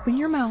right. Open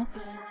your mouth.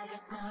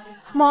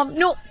 Mom,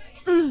 no.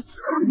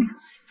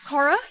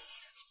 Kara?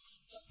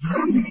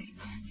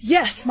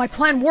 Yes, my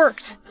plan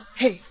worked.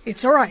 Hey,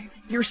 it's all right.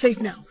 You're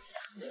safe now.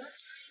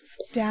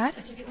 Dad?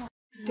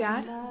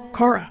 Dad?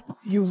 Kara,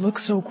 you look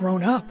so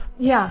grown up.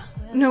 Yeah,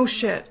 no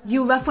shit.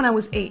 You left when I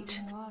was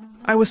 8.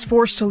 I was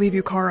forced to leave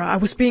you, Kara. I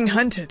was being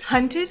hunted.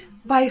 Hunted?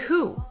 By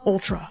who?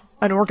 Ultra,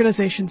 an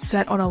organization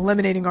set on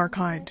eliminating our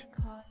kind.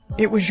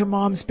 It was your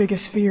mom's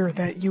biggest fear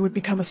that you would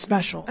become a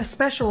special. A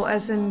special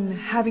as in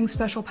having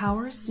special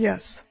powers?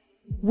 Yes.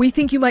 We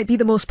think you might be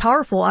the most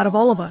powerful out of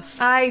all of us.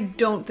 I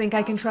don't think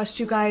I can trust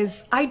you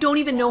guys. I don't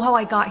even know how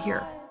I got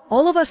here.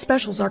 All of us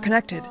specials are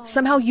connected.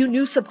 Somehow you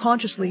knew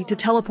subconsciously to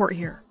teleport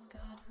here.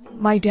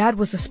 My dad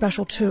was a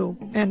special too,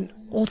 and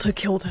Ulta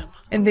killed him.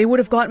 And they would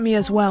have gotten me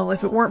as well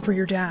if it weren't for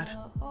your dad.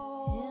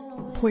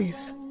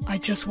 Please, I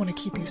just want to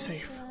keep you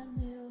safe.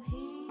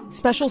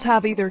 Specials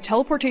have either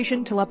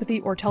teleportation, telepathy,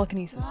 or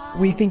telekinesis.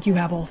 We think you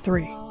have all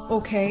 3.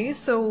 Okay,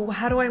 so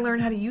how do I learn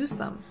how to use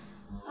them?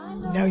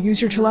 Now use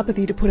your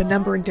telepathy to put a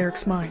number in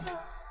Derek's mind.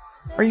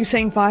 Are you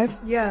saying 5?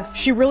 Yes.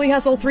 She really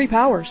has all 3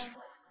 powers.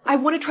 I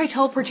want to try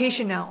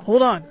teleportation now.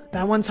 Hold on,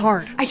 that one's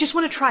hard. I just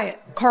want to try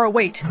it. Kara,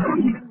 wait.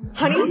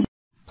 Honey?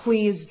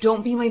 Please,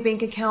 don't be my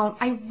bank account.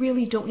 I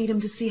really don't need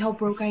him to see how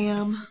broke I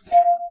am.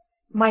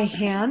 My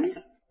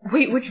hand?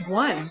 Wait, which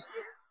one?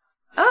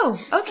 Oh,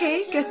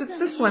 okay, guess it's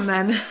this one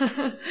then.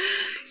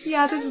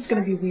 Yeah, this is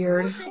gonna be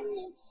weird.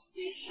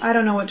 I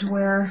don't know what to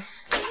wear.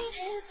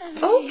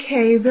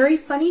 Okay, very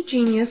funny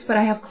genius, but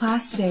I have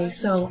class today,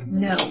 so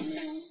no.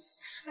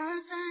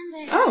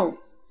 Oh,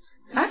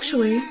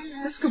 actually,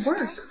 this could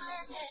work.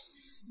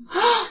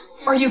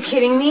 Are you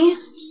kidding me?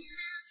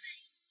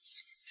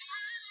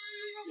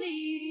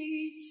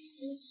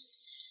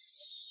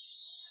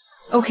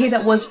 Okay,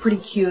 that was pretty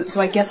cute,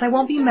 so I guess I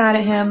won't be mad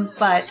at him,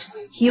 but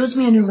he owes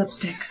me a new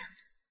lipstick.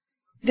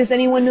 Does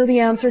anyone know the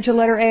answer to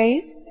letter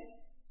A?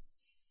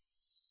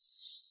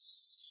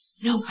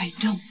 No, I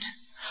don't.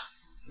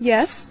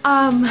 Yes?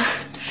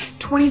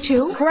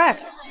 22?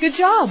 Correct. Good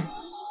job.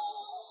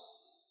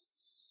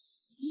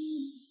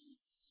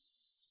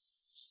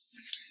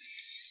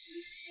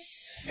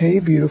 Hey,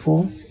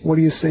 beautiful. What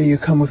do you say you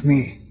come with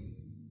me?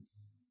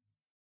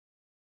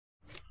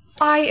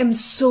 I am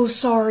so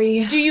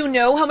sorry. Do you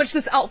know how much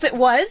this outfit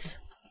was?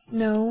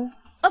 No.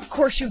 Of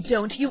course you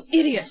don't, you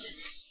idiot.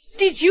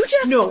 Did you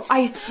just— No,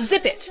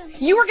 Zip it.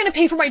 You are gonna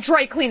pay for my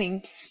dry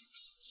cleaning.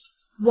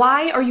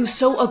 Why are you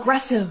so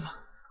aggressive?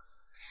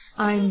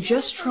 I'm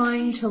just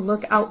trying to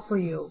look out for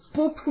you.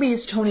 Well,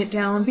 please tone it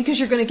down, because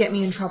you're gonna get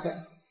me in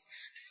trouble.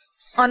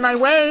 On my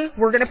way.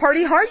 We're gonna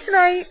party hard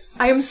tonight.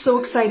 I am so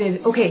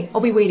excited. Okay,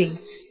 I'll be waiting.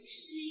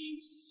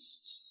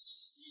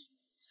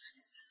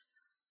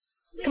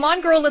 Come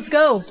on, girl, let's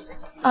go.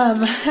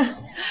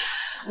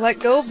 Let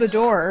go of the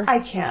door. I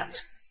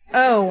can't.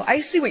 Oh,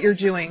 I see what you're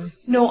doing.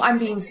 No, I'm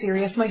being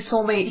serious. My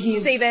soulmate,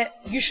 he's— Save it.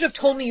 You should have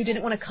told me you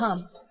didn't want to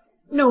come.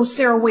 No,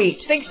 Sarah,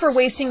 wait. Thanks for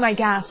wasting my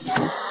gas.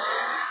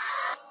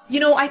 You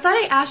know, I thought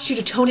I asked you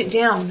to tone it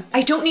down.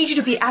 I don't need you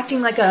to be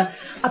acting like a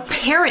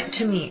parent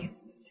to me.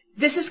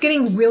 This is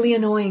getting really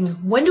annoying.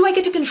 When do I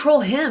get to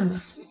control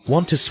him?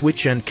 Want to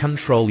switch and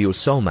control your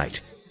soulmate?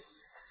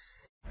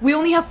 We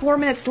only have 4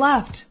 minutes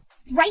left.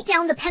 Write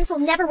down the pencil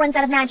never runs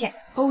out of magic.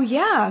 Oh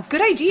yeah,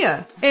 good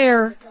idea.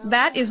 Air,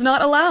 that is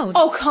not allowed.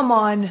 Oh, come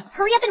on.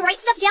 Hurry up and write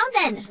stuff down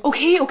then.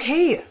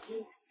 Okay.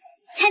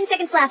 10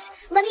 seconds left.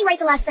 Let me write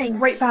the last thing.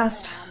 Write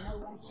fast.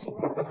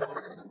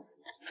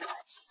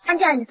 I'm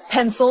done.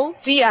 Pencil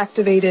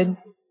deactivated.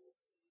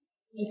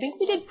 I think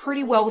we did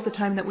pretty well with the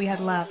time that we had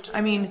left.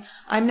 I mean,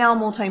 I'm now a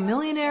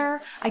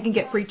multi-millionaire, I can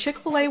get free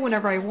Chick-fil-A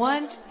whenever I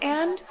want,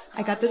 and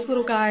I got this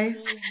little guy.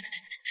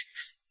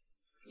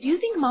 Do you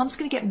think Mom's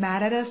gonna get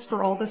mad at us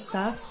for all this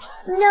stuff?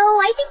 No,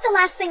 I think the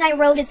last thing I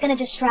wrote is gonna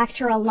distract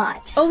her a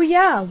lot. Oh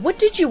yeah, what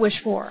did you wish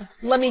for?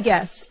 Let me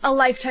guess. A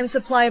lifetime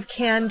supply of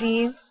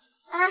candy?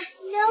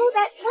 No,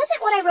 that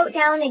wasn't what I wrote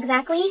down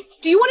exactly.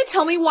 Do you want to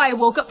tell me why I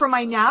woke up from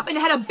my nap and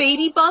had a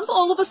baby bump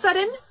all of a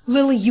sudden?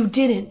 Lily, you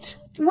didn't.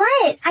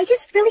 What? I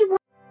just really want...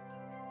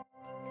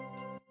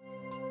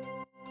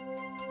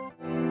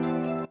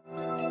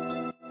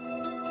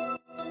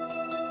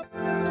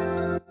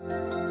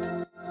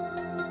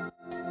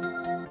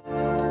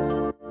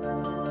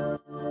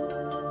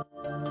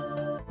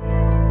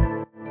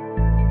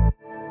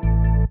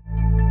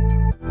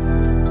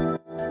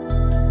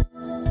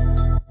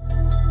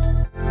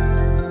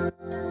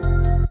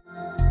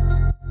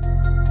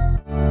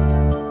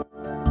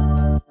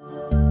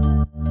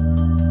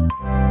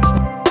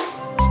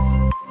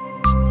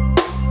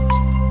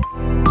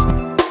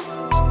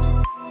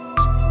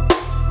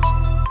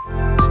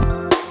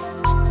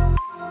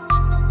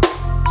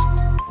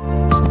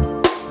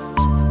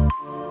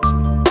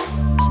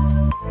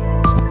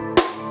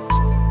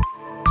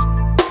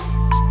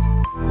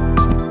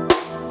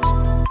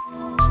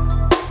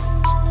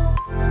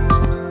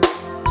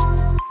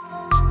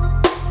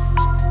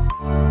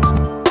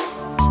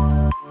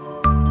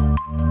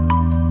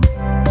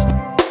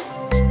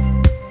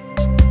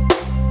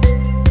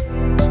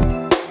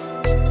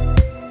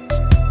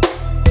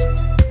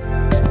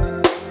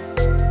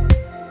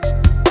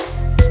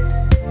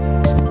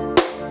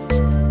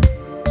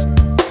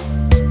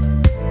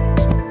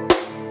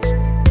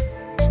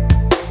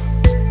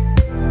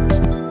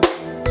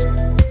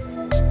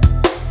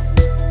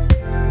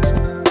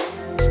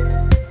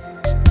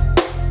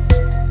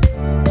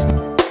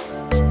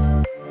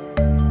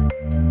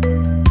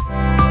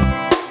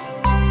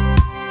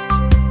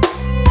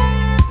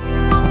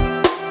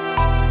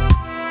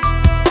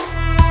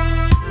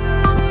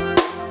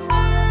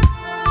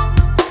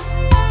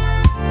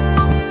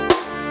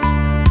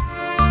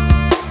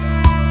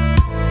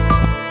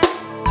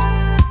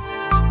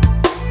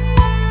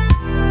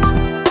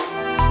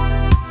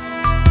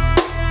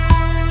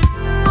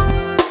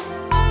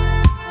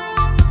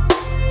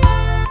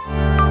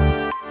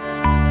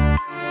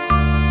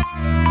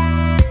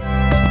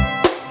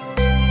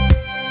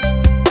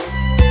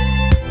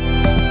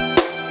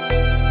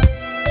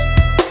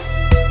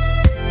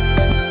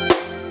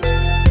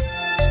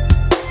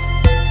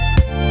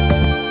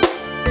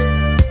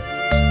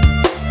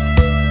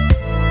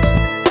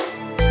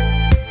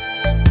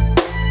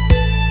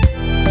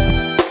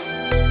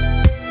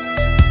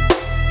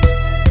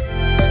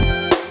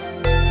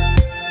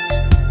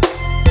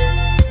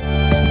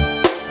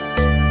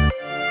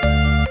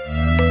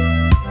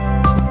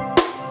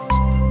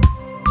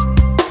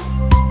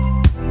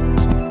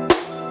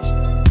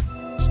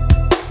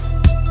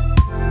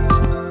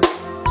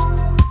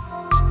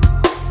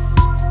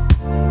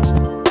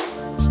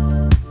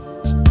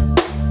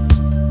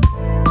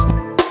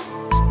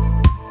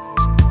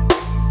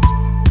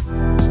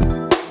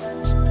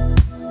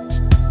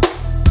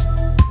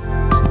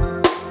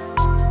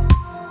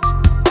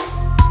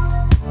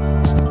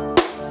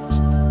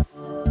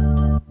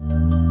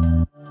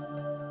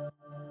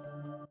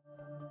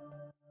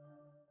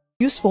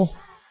 Useful.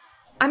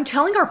 I'm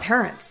telling our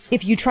parents.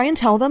 If you try and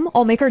tell them,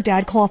 I'll make our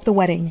dad call off the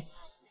wedding.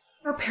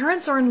 Our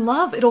parents are in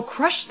love. It'll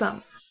crush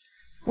them.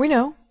 We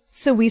know.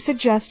 So we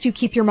suggest you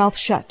keep your mouth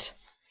shut.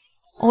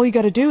 All you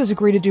gotta do is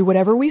agree to do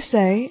whatever we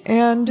say,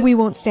 and we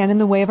won't stand in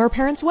the way of our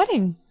parents'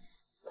 wedding.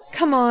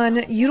 Come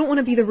on, you don't want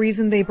to be the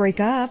reason they break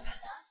up.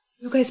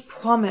 You guys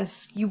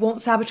promise you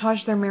won't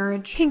sabotage their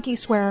marriage? Pinky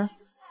swear.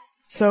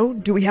 So,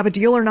 do we have a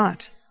deal or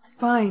not?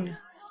 Fine.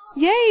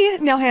 Yay!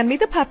 Now hand me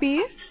the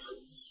puppy.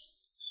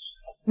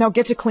 Now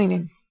get to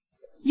cleaning.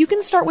 You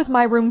can start with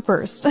my room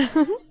first.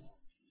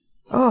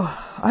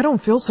 Oh, I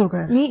don't feel so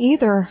good. Me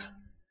either.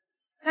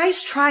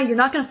 Nice try, you're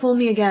not gonna fool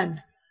me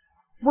again.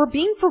 We're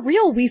being for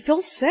real, we feel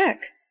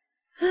sick.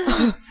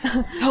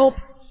 Help.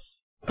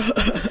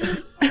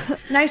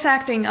 Nice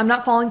acting, I'm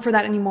not falling for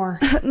that anymore.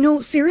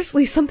 No,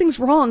 seriously, something's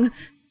wrong.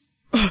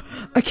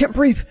 I can't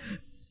breathe.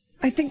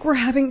 I think we're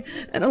having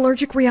an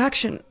allergic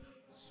reaction.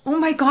 Oh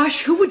my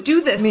gosh, who would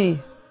do this?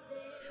 Me.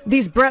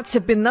 These brats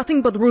have been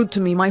nothing but rude to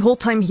me my whole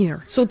time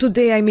here, so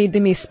today I made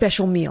them a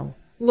special meal.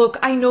 Look,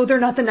 I know they're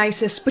not the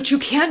nicest, but you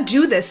can't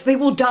do this. They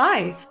will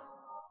die.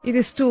 It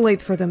is too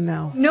late for them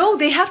now. No,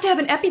 they have to have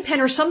an EpiPen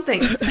or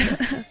something.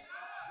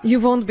 You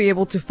won't be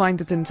able to find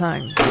it in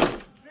time.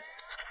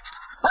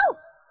 Oh!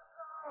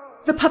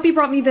 The puppy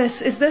brought me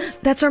this. Is this?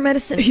 That's our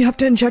medicine. You have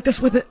to inject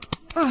us with it.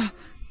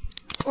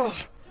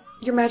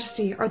 Your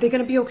Majesty, are they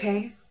gonna be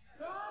okay?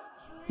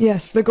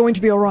 Yes, they're going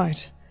to be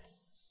alright.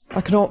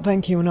 I cannot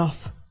thank you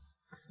enough.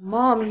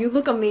 Mom, you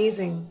look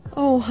amazing.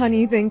 Oh,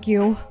 honey, thank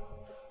you.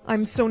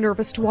 I'm so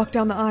nervous to walk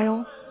down the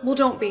aisle. Well,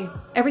 don't be.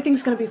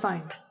 Everything's gonna be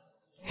fine.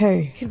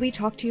 Hey. Could we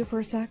talk to you for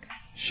a sec?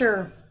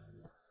 Sure.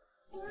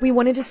 We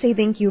wanted to say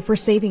thank you for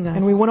saving us.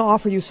 And we want to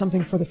offer you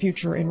something for the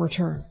future in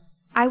return.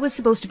 I was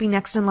supposed to be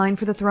next in line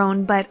for the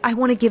throne, but I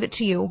want to give it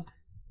to you.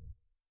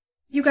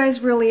 You guys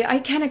really, I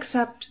can't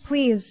accept.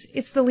 Please,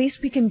 it's the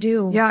least we can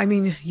do. Yeah, I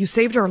mean, you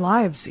saved our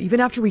lives, even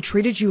after we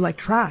treated you like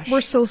trash. We're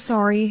so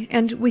sorry,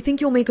 and we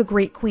think you'll make a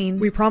great queen.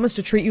 We promise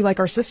to treat you like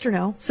our sister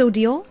now. So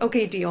deal?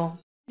 Okay, deal.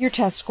 Your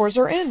test scores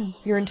are in.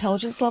 Your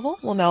intelligence level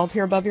will now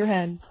appear above your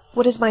head.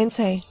 What does mine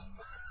say?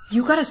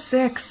 You got a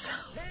 6.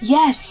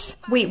 Yes!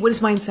 Wait, what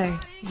does mine say?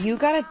 You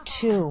got a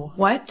 2.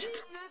 What?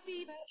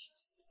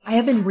 I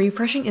have been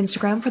refreshing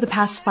Instagram for the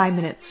past 5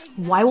 minutes.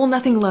 Why will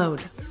nothing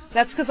load?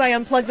 That's because I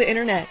unplugged the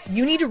internet.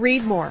 You need to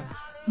read more.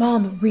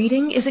 Mom,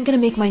 reading isn't gonna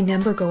make my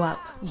number go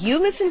up. You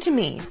listen to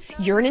me.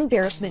 You're an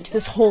embarrassment to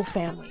this whole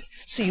family.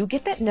 So you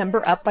get that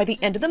number up by the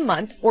end of the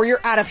month, or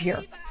you're out of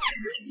here.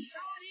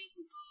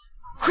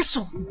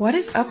 Crystal, what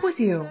is up with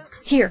you?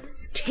 Here,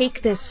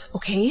 take this,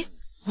 okay?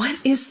 What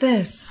is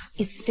this?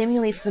 It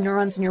stimulates the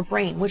neurons in your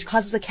brain, which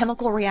causes a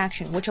chemical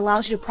reaction, which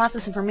allows you to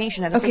process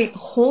information at a... Okay,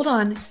 hold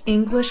on.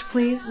 English,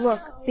 please?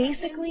 Look,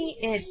 basically,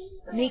 it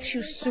makes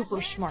you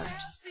super smart.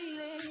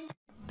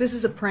 This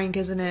is a prank,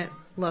 isn't it?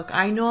 Look,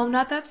 I know I'm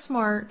not that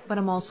smart, but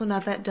I'm also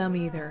not that dumb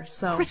either,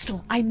 so...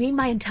 Crystal, I made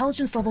my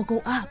intelligence level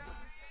go up.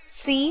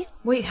 See?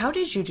 Wait, how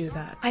did you do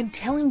that? I'm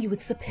telling you,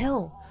 it's the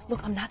pill.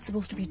 Look, I'm not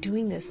supposed to be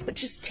doing this, but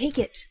just take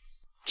it.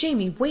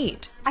 Jamie,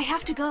 wait. I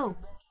have to go.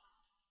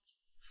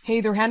 Hey,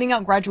 they're handing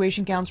out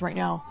graduation gowns right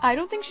now. I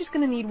don't think she's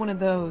gonna need one of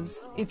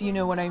those, if you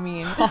know what I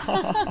mean.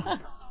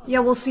 Yeah,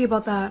 we'll see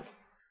about that.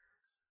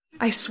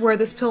 I swear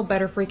this pill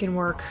better freaking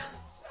work.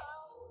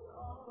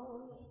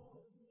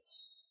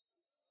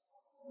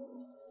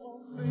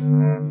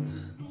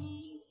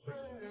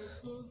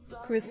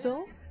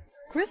 Crystal?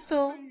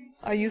 Crystal,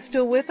 are you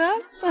still with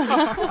us?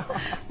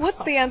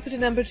 What's the answer to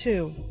number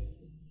 2?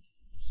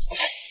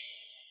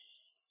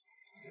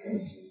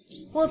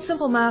 Well, it's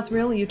simple math,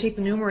 really. You take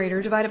the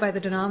numerator, divide it by the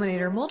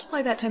denominator,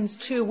 multiply that times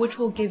 2, which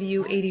will give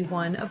you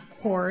 81, of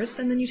course,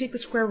 and then you take the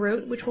square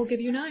root, which will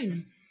give you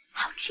 9.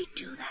 How'd she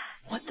do that?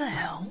 What the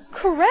hell?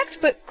 Correct,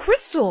 but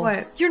Crystal,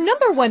 what? Your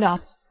number went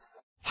up.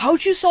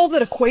 How'd you solve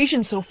that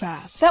equation so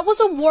fast? That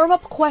was a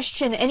warm-up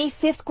question. Any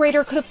 5th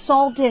grader could have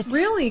solved it.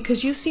 Really?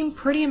 Because you seem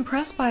pretty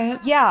impressed by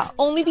it. Yeah,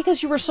 only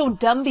because you were so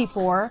dumb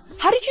before.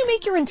 How did you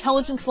make your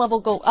intelligence level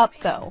go up,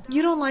 though?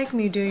 You don't like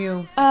me, do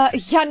you?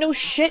 Yeah, no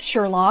shit,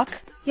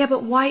 Sherlock. Yeah,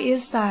 but why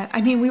is that? I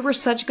mean, we were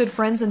such good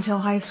friends until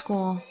high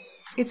school.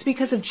 It's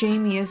because of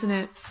Jamie, isn't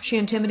it? She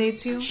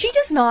intimidates you? She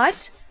does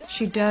not.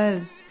 She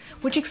does.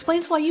 Which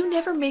explains why you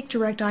never make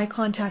direct eye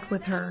contact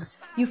with her.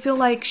 You feel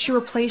like she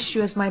replaced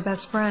you as my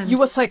best friend.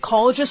 You a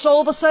psychologist all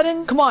of a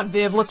sudden? Come on,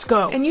 Viv, let's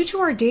go. And you two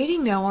are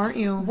dating now, aren't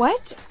you?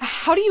 What?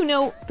 How do you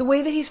know? The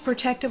way that he's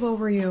protective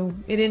over you,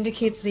 it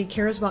indicates that he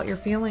cares about your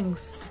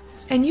feelings.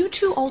 And you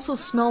two also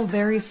smell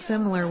very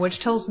similar, which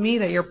tells me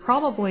that you're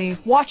probably...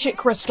 Watch it,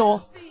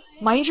 Crystal.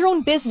 Mind your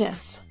own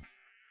business.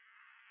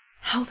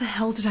 How the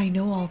hell did I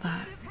know all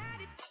that?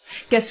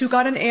 Guess who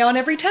got an A on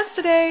every test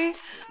today?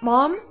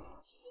 Mom?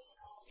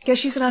 Guess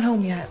she's not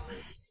home yet.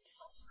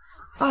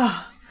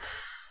 Ah.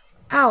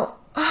 Ow.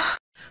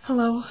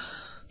 Hello.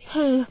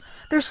 Hey,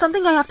 there's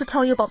something I have to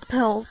tell you about the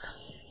pills.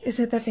 Is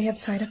it that they have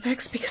side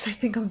effects? Because I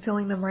think I'm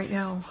feeling them right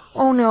now.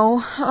 Oh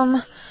no,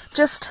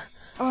 just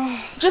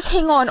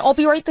hang on, I'll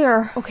be right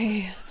there.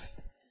 Okay.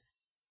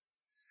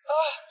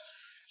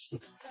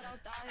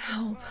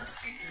 Help.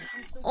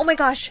 Oh my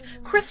gosh,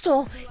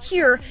 Crystal,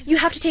 here, you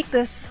have to take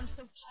this.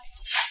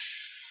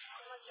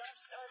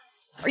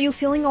 Are you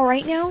feeling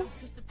alright now?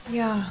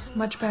 Yeah,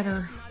 much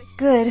better.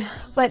 Good,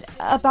 but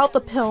about the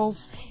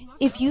pills,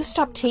 if you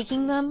stop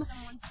taking them,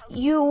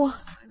 you...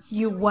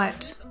 You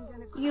what?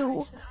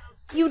 You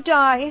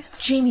die.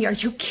 Jamie, are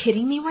you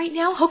kidding me right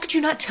now? How could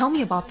you not tell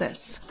me about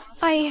this?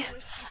 I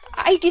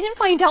didn't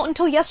find out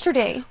until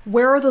yesterday.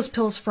 Where are those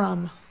pills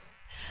from?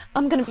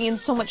 I'm gonna be in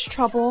so much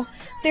trouble.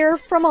 They're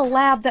from a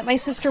lab that my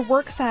sister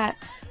works at.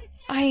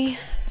 I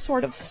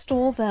sort of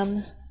stole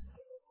them.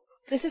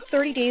 This is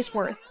 30 days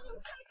worth.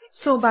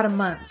 So about a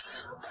month.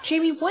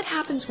 Jamie, what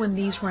happens when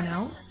these run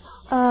out?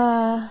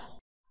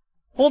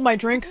 Hold my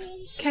drink.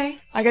 Okay.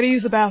 I gotta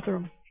use the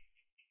bathroom.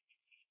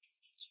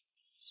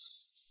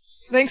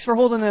 Thanks for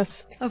holding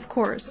this. Of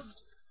course.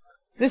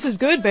 This is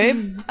good,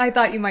 babe. I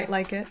thought you might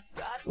like it.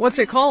 What's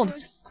it called?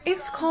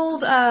 It's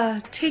called,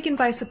 Taken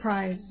by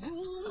Surprise.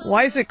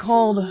 Why is it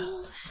called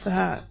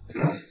that?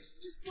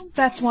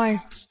 That's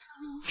why.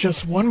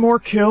 Just one more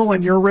kill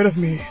and you're rid of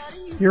me.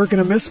 You're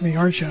gonna miss me,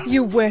 aren't you?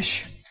 You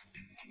wish.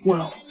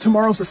 Well,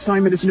 tomorrow's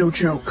assignment is no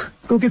joke.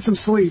 Go get some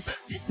sleep.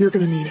 You're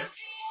gonna need it.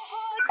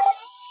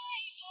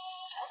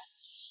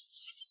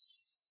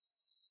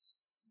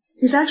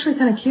 He's actually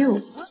kind of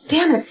cute.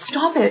 Damn it,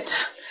 stop it.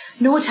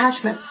 No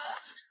attachments.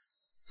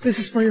 This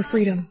is for your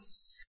freedom.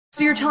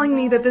 So you're telling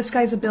me that this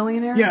guy's a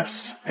billionaire?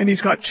 Yes, and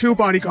he's got 2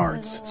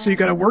 bodyguards, so you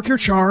gotta work your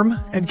charm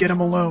and get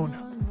him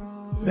alone.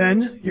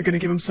 Then, you're gonna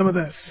give him some of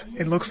this.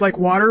 It looks like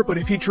water, but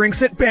if he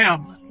drinks it,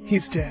 bam!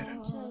 He's dead.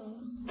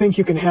 Think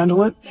you can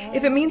handle it?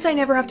 If it means I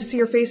never have to see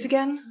your face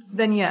again,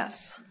 then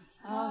yes.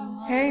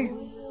 Hey.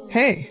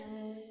 Hey.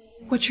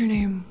 What's your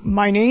name?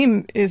 My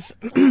name is,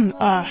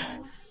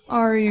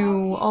 Are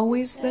you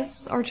always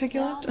this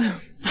articulate?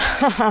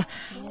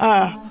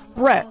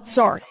 Brett.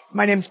 Sorry.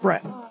 My name's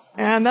Brett.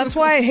 And that's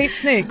why I hate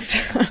snakes.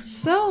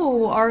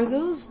 So, are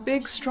those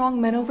big,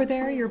 strong men over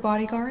there your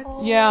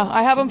bodyguards? Yeah,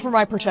 I have them for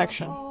my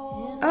protection.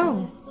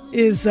 Oh.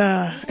 Is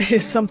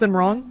something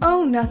wrong?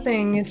 Oh,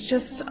 nothing. It's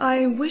just,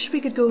 I wish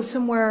we could go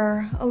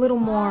somewhere a little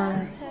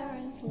more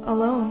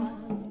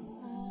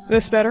alone.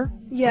 This better?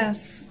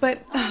 Yes,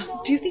 but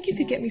do you think you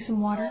could get me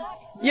some water?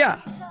 Yeah.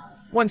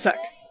 1 sec.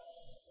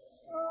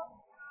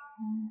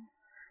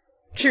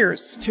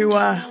 Cheers to,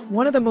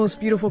 one of the most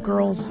beautiful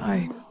girls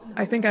I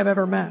think I've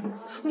ever met.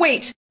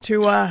 Wait!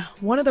 To,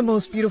 one of the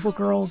most beautiful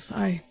girls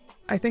I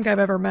think I've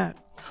ever met.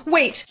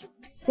 Wait!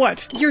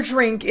 What? Your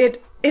drink,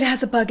 it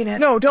has a bug in it.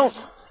 No, don't.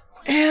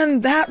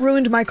 And that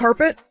ruined my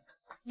carpet?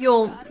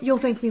 You'll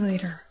thank me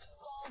later.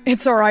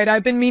 It's alright,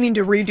 I've been meaning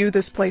to redo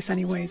this place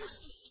anyways.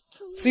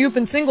 So you've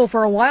been single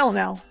for a while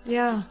now?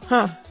 Yeah.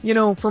 Huh. You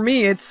know, for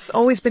me, it's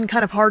always been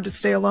kind of hard to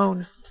stay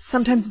alone.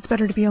 Sometimes it's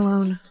better to be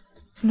alone.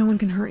 No one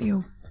can hurt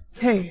you.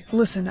 Hey,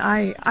 listen,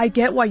 I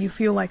get why you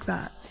feel like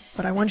that.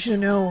 But I want you to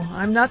know,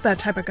 I'm not that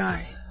type of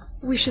guy.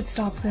 We should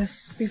stop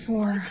this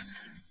before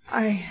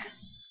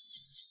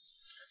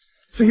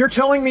So you're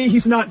telling me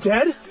he's not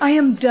dead? I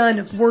am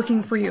done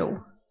working for you.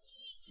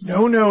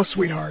 No,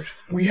 sweetheart.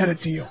 We had a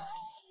deal.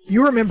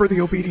 You remember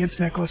the obedience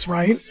necklace,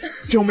 right?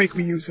 Don't make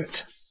me use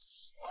it.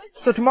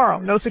 So tomorrow,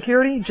 no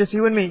security, just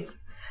you and me.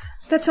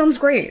 That sounds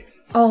great.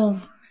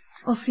 I'll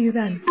see you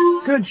then.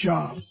 Good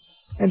job.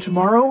 And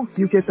tomorrow,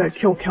 you get that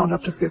kill count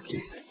up to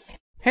 50.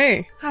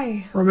 Hey.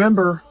 Hi.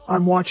 Remember,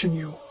 I'm watching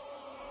you.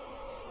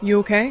 You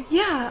okay?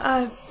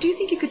 Yeah, do you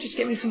think you could just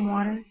get me some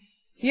water?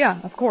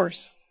 Yeah, of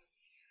course.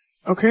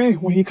 Okay,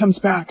 when he comes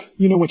back,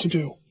 you know what to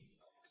do.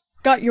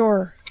 Got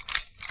your...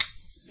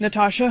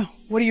 Natasha,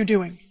 what are you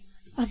doing?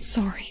 I'm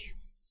sorry.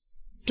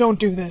 Don't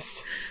do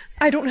this.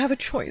 I don't have a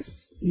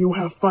choice. You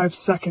have 5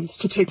 seconds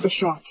to take the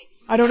shot.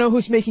 I don't know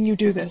who's making you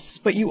do this,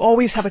 but you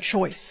always have a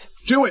choice.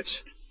 Do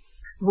it!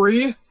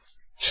 3,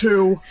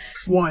 2,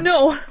 1.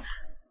 No!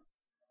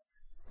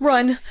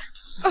 Run.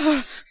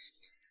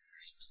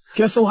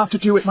 Guess I'll have to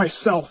do it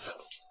myself.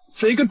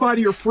 Say goodbye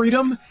to your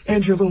freedom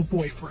and your little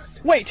boyfriend.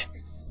 Wait!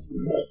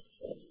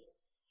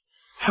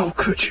 How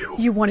could you?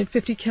 You wanted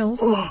 50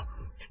 kills? Ugh.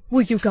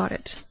 Well, you got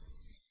it.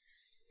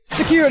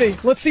 Security,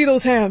 let's see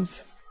those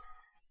hands.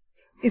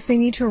 If they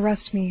need to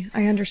arrest me,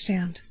 I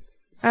understand.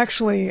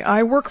 Actually,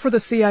 I work for the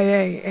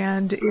CIA,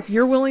 and if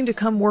you're willing to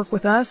come work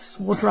with us,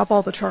 we'll drop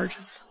all the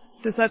charges.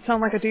 Does that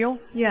sound like a deal?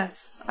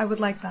 Yes, I would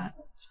like that.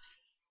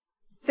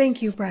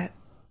 Thank you, Brett.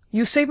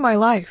 You saved my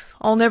life.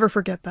 I'll never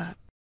forget that.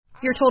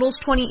 Your total's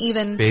 20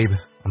 even. Babe,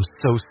 I'm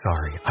so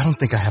sorry. I don't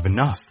think I have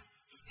enough.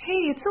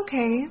 Hey, it's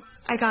okay.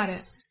 I got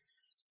it.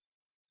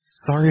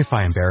 Sorry if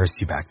I embarrassed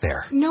you back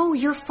there. No,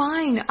 you're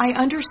fine. I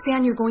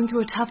understand you're going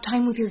through a tough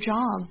time with your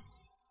job.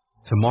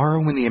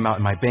 Tomorrow when the amount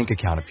in my bank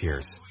account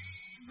appears,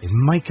 it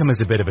might come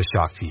as a bit of a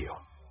shock to you.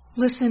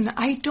 Listen,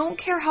 I don't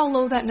care how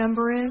low that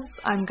number is.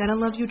 I'm gonna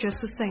love you just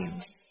the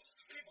same.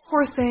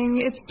 Poor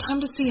thing, it's time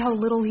to see how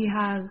little he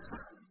has.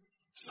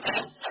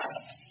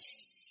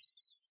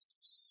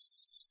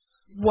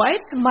 What?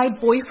 My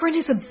boyfriend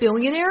is a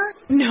billionaire?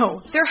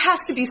 No, there has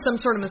to be some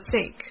sort of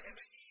mistake.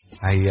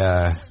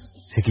 I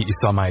take it you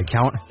saw my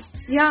account?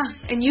 Yeah,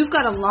 and you've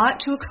got a lot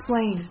to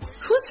explain.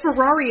 Whose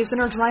Ferrari is in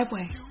our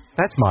driveway?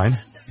 That's mine.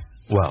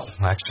 Well,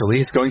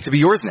 actually, it's going to be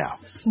yours now.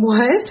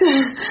 What?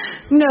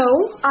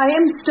 No, I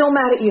am still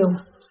mad at you.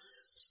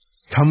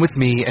 Come with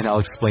me and I'll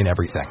explain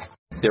everything.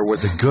 There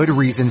was a good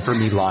reason for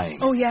me lying.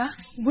 Oh yeah?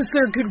 Was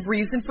there a good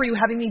reason for you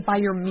having me buy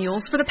your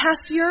meals for the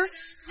past year?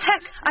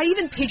 Heck, I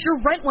even paid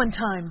your rent one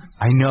time.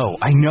 I know.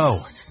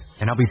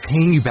 And I'll be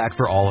paying you back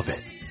for all of it.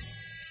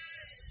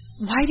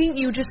 Why didn't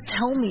you just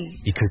tell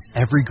me? Because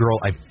every girl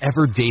I've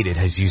ever dated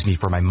has used me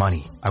for my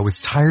money. I was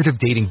tired of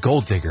dating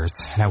gold diggers,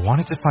 and I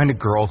wanted to find a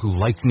girl who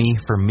liked me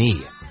for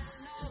me.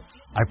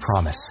 I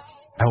promise,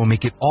 I will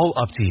make it all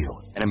up to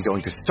you, and I'm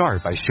going to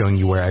start by showing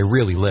you where I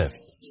really live.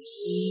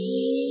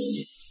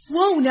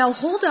 Whoa, now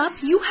hold up.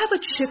 You have a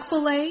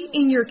Chick-fil-A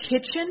in your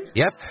kitchen?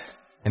 Yep,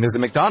 and there's a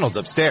McDonald's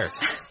upstairs.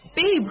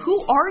 Babe,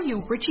 who are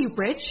you, Richie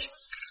Rich?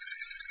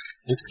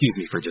 Excuse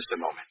me for just a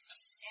moment.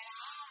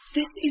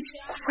 This is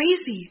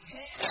crazy.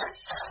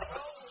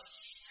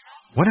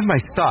 One of my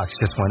stocks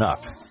just went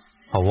up.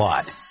 A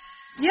lot.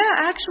 Yeah,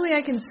 actually,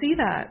 I can see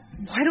that.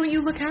 Why don't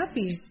you look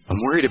happy? I'm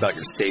worried about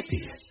your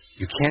safety.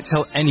 You can't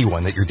tell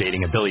anyone that you're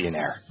dating a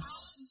billionaire.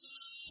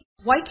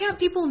 Why can't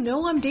people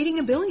know I'm dating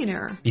a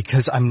billionaire?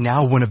 Because I'm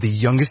now one of the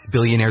youngest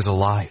billionaires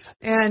alive.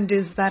 And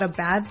is that a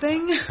bad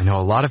thing? I know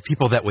a lot of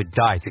people that would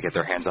die to get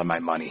their hands on my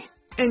money.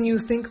 And you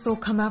think they'll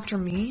come after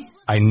me?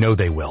 I know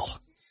they will.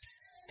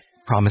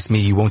 Promise me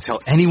you won't tell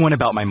anyone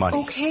about my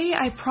money. Okay,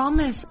 I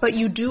promise, but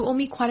you do owe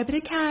me quite a bit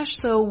of cash,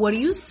 so what do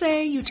you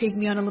say you take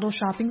me on a little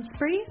shopping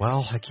spree?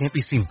 Well, I can't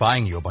be seen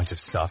buying you a bunch of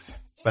stuff,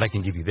 but I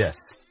can give you this.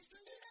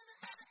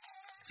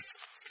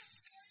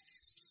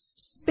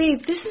 Babe,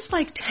 this is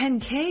like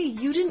 $10K.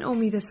 You didn't owe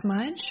me this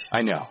much.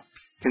 I know.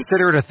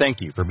 Consider it a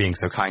thank you for being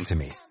so kind to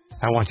me.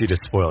 I want you to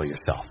spoil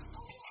yourself.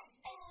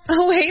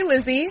 Oh, hey,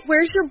 Lizzie.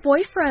 Where's your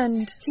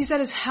boyfriend? He's at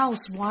his house.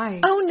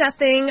 Why? Oh,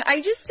 nothing. I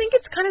just think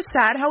it's kind of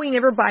sad how he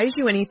never buys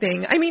you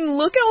anything. I mean,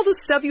 look at all the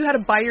stuff you had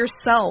to buy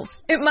yourself.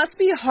 It must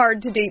be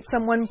hard to date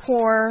someone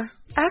poor.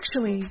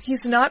 Actually,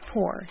 he's not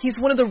poor. He's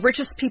one of the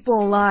richest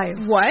people alive.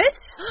 What?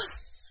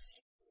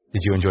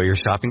 Did you enjoy your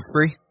shopping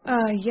spree?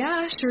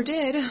 Yeah, sure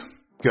did.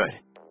 Good.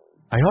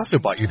 I also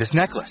bought you this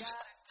necklace.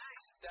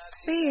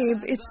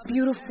 Babe, it's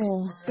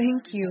beautiful.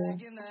 Thank you.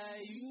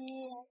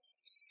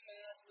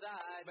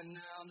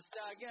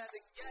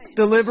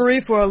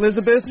 Delivery for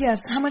Elizabeth? Yes,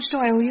 how much do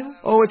I owe you?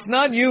 Oh, it's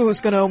not you who's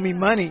gonna owe me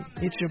money.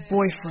 It's your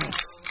boyfriend.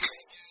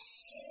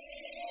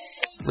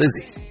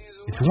 Lizzie,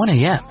 it's 1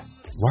 a.m.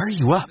 Why are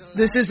you up?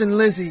 This isn't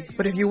Lizzie,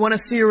 but if you want to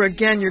see her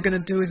again, you're gonna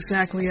do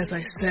exactly as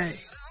I say.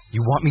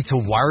 You want me to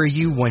wire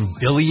you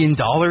 $1 billion?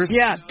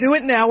 Yeah, do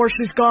it now or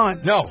she's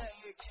gone. No.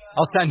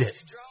 I'll send it.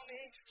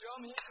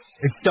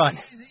 It's done.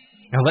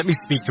 Now let me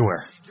speak to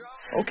her.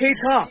 Okay,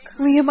 talk.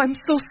 Liam, I'm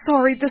so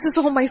sorry. This is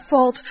all my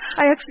fault.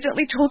 I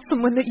accidentally told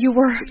someone that you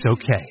were... It's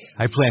okay.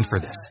 I planned for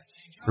this.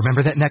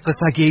 Remember that necklace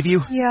I gave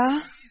you? Yeah?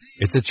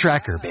 It's a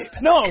tracker, babe.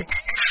 No!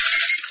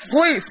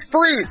 Please,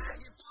 freeze!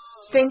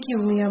 Thank you,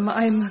 Liam.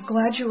 I'm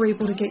glad you were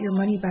able to get your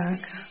money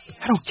back.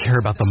 I don't care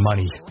about the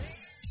money.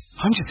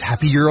 I'm just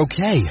happy you're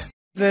okay.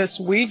 This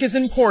week is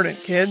important,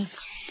 kids.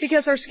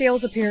 Because our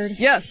scales appeared.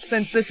 Yes,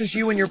 since this is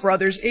you and your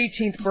brother's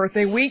 18th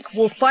birthday week,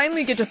 we'll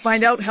finally get to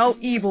find out how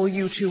evil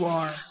you two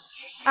are.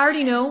 I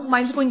already know.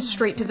 Mine's going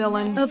straight to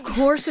villain. Of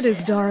course it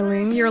is,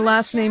 darling. Your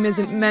last name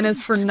isn't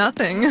Menace for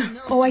nothing.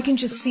 Oh, I can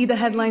just see the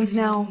headlines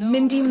now.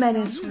 Mindy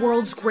Menace,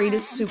 world's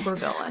greatest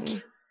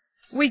supervillain.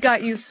 We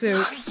got you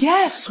suits.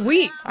 Yes!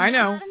 Sweet! I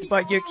know,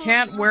 but you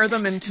can't wear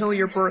them until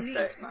your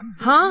birthday.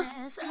 Huh?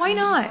 Why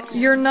not?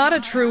 You're not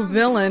a true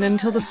villain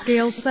until the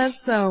scale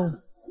says so.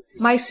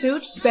 My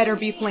suit better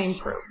be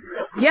flame-proof.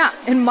 Yeah,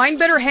 and mine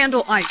better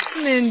handle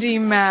ice. Mindy,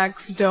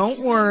 Max, don't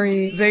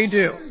worry. They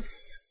do.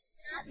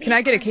 Can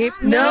I get a cape?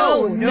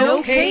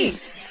 No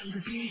capes.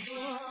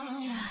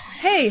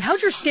 Hey,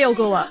 how'd your scale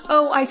go up?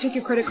 Oh, I took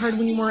your credit card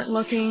when you weren't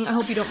looking. I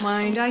hope you don't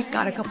mind. I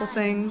got a couple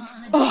things.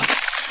 Oh,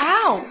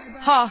 ow!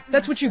 Ha,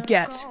 that's what you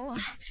get.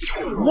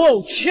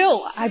 Whoa,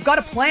 chill. I've got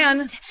a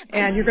plan,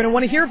 and you're gonna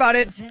want to hear about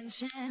it.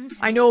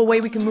 I know a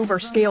way we can move our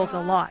scales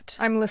a lot.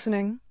 I'm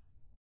listening.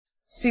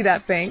 See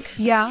that bank?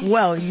 Yeah.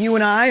 Well, you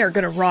and I are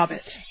gonna rob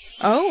it.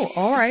 Oh,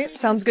 alright.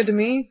 Sounds good to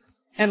me.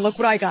 And look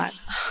what I got.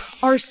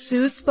 Our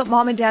suits, but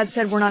Mom and Dad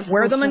said we're not supposed to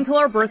wear them until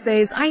our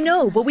birthdays. I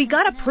know, but we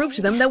gotta prove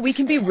to them that we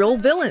can be real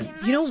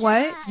villains. You know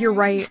what? You're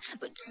right.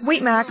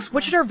 Wait, Max,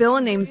 what should our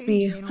villain names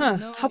be?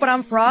 Huh, how about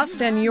I'm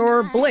Frost and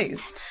you're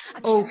Blaze?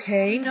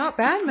 Okay, not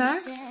bad,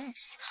 Max.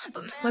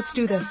 Let's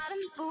do this.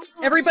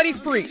 Everybody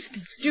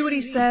freeze. Do what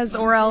he says,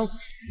 or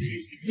else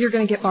you're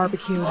gonna get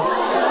barbecued.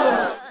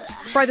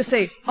 Fry the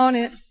safe. On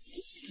it.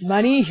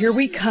 Money, here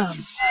we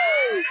come.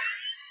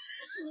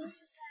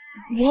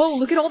 Whoa,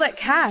 look at all that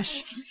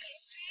cash.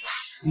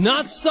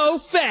 Not so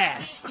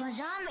fast.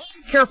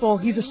 Careful,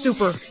 he's a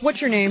super.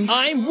 What's your name?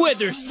 I'm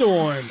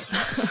Witherstorm.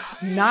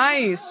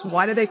 Nice.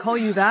 Why do they call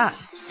you that?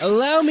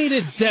 Allow me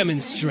to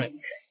demonstrate.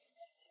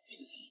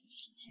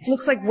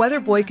 Looks like Weather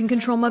Boy can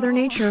control Mother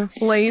Nature.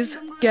 Blaze,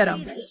 get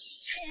him.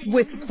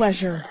 With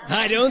pleasure.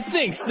 I don't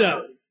think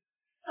so.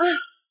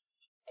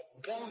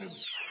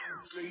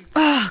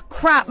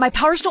 Crap, my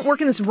powers don't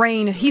work in this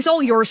rain. He's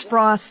all yours,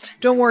 Frost.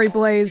 Don't worry,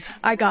 Blaze.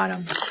 I got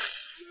him.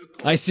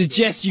 I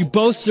suggest you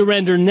both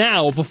surrender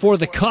now before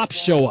the cops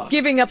show up.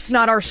 Giving up's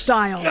not our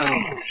style.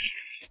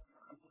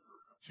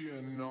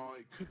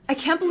 I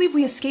can't believe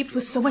we escaped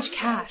with so much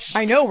cash.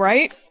 I know,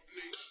 right?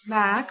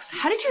 Max,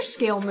 how did your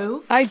scale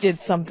move? I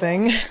did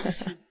something.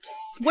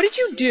 What did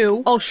you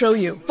do? I'll show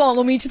you.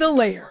 Follow me to the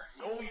lair.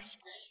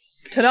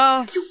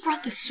 Ta-da! You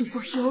brought the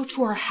superhero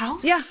to our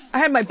house? Yeah, I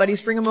had my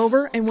buddies bring him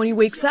over, and when he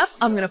wakes up,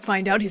 I'm gonna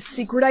find out his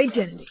secret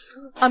identity.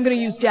 I'm gonna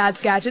use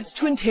Dad's gadgets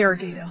to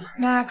interrogate him.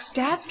 Max,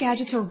 Dad's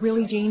gadgets are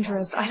really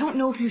dangerous. I don't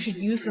know if you should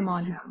use them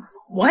on him.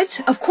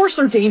 What? Of course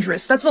they're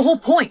dangerous. That's the whole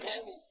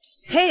point.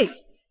 Hey!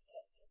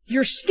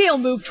 Your scale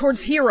moved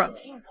towards Hero.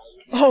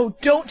 Oh,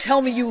 don't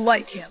tell me you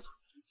like him.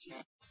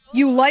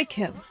 You like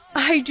him.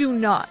 I do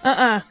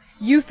not.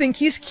 You think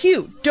he's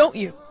cute, don't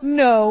you?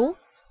 No.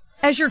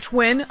 As your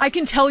twin, I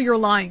can tell you're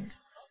lying.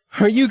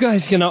 Are you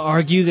guys gonna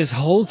argue this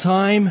whole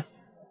time?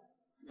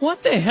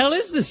 What the hell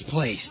is this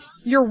place?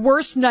 Your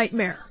worst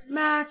nightmare.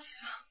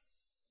 Max.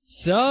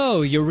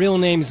 So, your real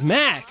name's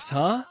Max,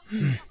 huh?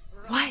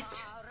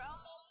 What?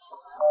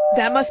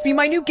 That must be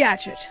my new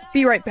gadget.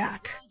 Be right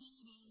back.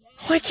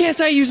 Why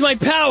can't I use my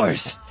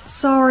powers?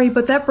 Sorry,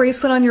 but that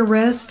bracelet on your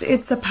wrist,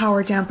 it's a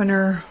power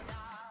dampener.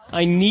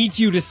 I need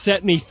you to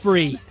set me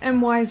free.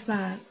 And why is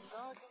that?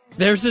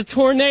 There's a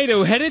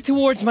tornado headed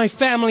towards my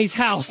family's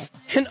house,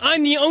 and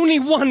I'm the only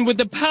one with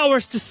the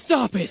powers to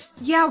stop it.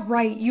 Yeah,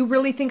 right. You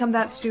really think I'm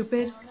that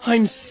stupid?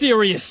 I'm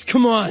serious.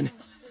 Come on.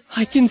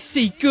 I can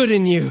see good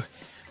in you.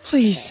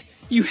 Please,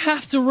 you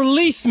have to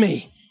release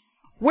me.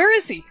 Where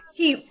is he?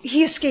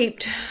 He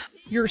escaped.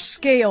 Your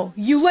scale.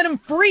 You let him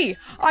free.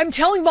 I'm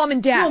telling Mom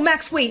and Dad. No,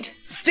 Max, wait.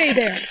 Stay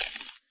there.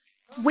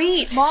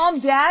 Wait. Mom,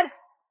 Dad?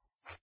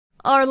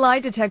 Our lie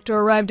detector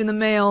arrived in the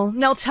mail.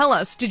 Now tell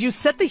us, did you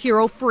set the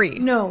hero free?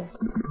 No.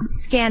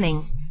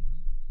 Scanning.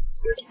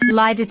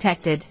 Lie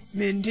detected.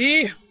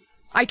 Mindy?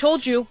 I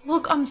told you.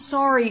 Look, I'm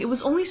sorry. It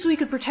was only so he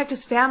could protect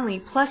his family.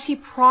 Plus, he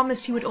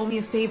promised he would owe me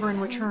a favor in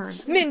return.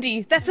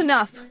 Mindy, that's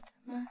enough.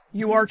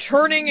 You are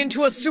turning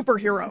into a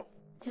superhero.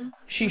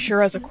 She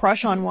sure has a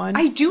crush on one.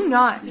 I do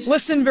not.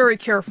 Listen very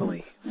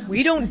carefully.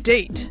 We don't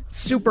date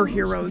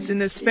superheroes in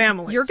this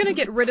family. You're gonna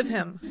get rid of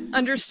him.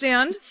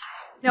 Understand?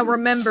 Now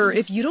remember,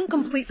 if you don't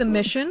complete the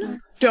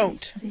mission,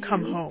 don't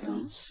come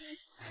home.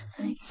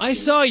 I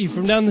saw you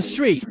from down the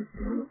street.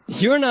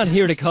 You're not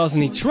here to cause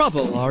any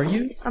trouble, are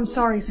you? I'm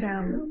sorry,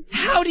 Sam.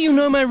 How do you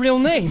know my real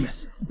name?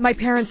 My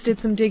parents did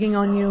some digging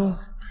on you.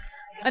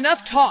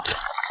 Enough talk.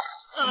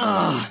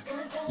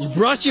 You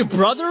brought your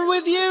brother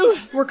with you?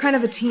 We're kind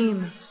of a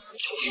team.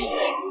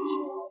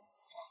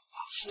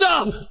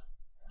 Stop!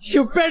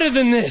 You're better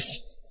than this!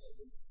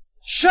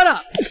 Shut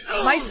up!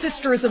 My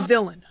sister is a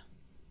villain.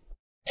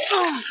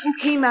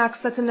 Okay,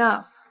 Max, that's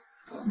enough.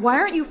 Why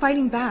aren't you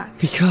fighting back?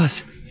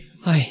 Because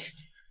I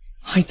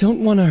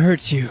don't want to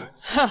hurt you.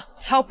 Huh,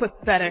 how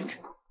pathetic.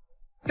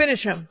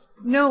 Finish him.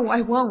 No,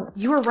 I won't.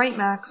 You were right,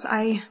 Max.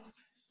 I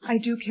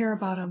do care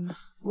about him.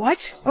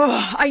 What?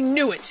 Ugh, I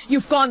knew it.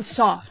 You've gone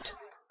soft.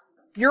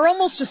 You're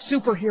almost a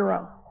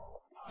superhero.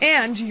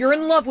 And you're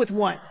in love with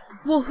one.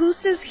 Well, who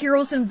says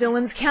heroes and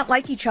villains can't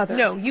like each other?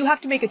 No, you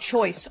have to make a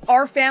choice.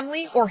 Our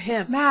family or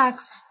him.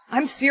 Max.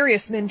 I'm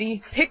serious,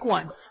 Mindy. Pick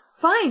one.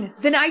 Fine,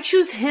 then I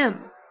choose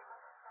him.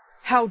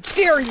 How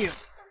dare you!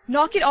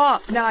 Knock it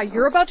off. Nah,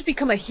 you're about to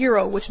become a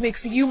hero, which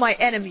makes you my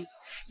enemy.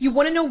 You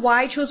want to know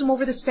why I chose him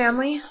over this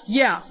family?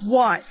 Yeah,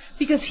 why?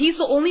 Because he's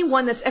the only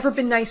one that's ever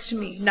been nice to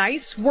me.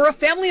 Nice? We're a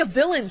family of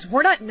villains.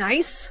 We're not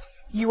nice.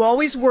 You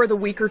always were the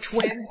weaker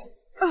twin.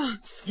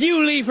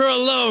 You leave her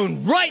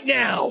alone, right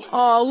now!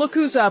 Aw, look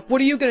who's up.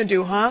 What are you gonna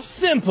do, huh?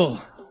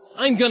 Simple.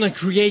 I'm gonna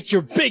create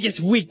your biggest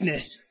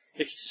weakness.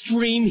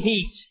 Extreme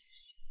heat.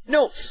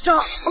 No,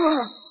 stop!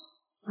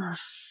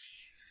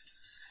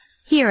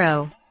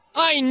 Hero.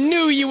 I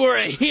knew you were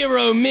a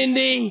hero,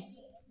 Mindy!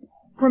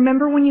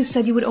 Remember when you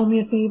said you would owe me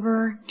a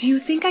favor? Do you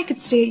think I could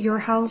stay at your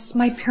house?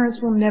 My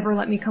parents will never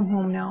let me come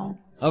home now.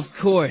 Of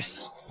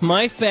course.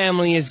 My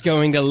family is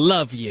going to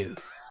love you.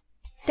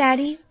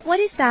 Daddy, what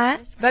is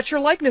that? That's your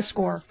likeness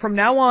score. From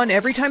now on,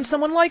 every time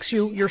someone likes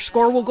you, your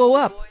score will go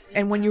up.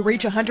 And when you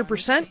reach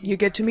 100%, you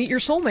get to meet your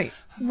soulmate.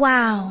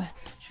 Wow.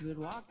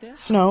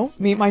 Snow,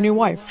 meet my new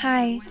wife.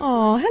 Hi.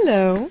 Aw,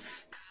 hello.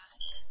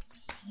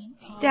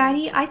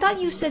 Daddy, I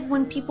thought you said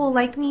when people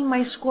like me,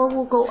 my score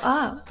will go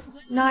up,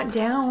 not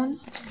down.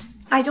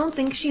 I don't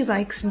think she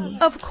likes me.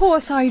 Of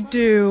course I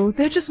do.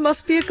 There just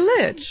must be a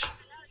glitch.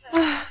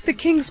 The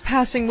king's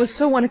passing was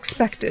so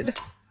unexpected.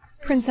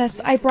 Princess,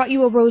 I brought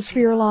you a rose for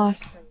your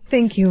loss.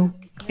 Thank you.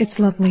 It's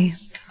lovely.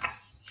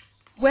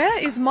 Where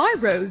is my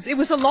rose? It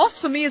was a loss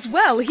for me as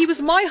well. He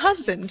was my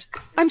husband.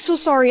 I'm so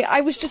sorry. I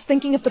was just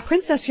thinking of the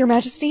princess, Your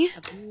Majesty.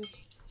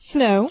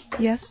 Snow?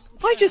 Yes?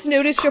 I just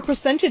noticed your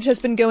percentage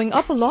has been going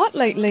up a lot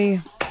lately.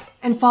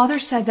 And Father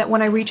said that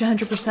when I reach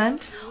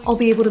 100%, I'll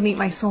be able to meet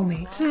my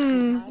soulmate.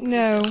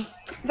 No.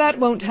 That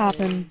won't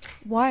happen.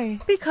 Why?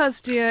 Because,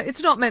 dear,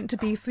 it's not meant to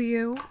be for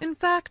you. In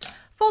fact,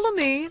 follow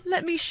me.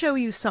 Let me show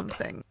you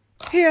something.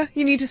 Here,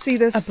 you need to see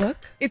this. A book?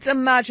 It's a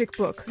magic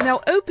book.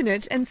 Now open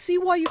it and see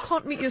why you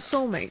can't meet your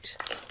soulmate.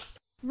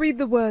 Read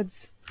the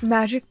words.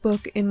 Magic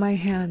book in my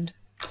hand.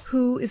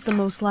 Who is the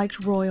most liked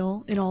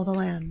royal in all the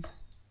land?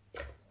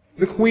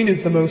 The Queen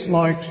is the most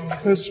liked.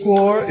 Her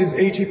score is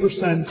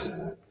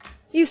 80%.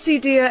 You see,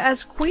 dear,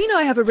 as Queen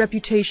I have a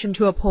reputation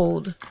to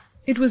uphold.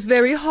 It was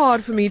very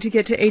hard for me to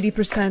get to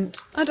 80%,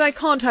 and I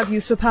can't have you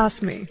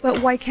surpass me.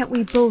 But why can't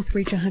we both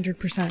reach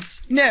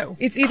 100%? No,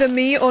 it's either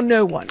me or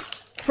no one.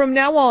 From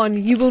now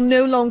on, you will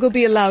no longer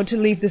be allowed to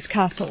leave this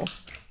castle.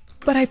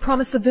 But I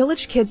promised the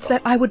village kids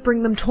that I would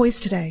bring them toys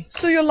today.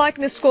 So your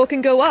likeness score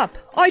can go up.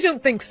 I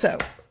don't think so.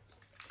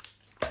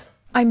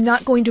 I'm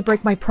not going to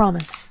break my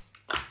promise.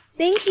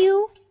 Thank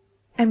you.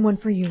 And one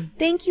for you.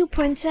 Thank you,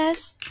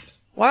 Princess.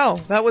 Wow,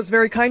 that was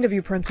very kind of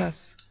you,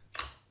 Princess.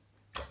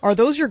 Are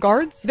those your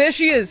guards? There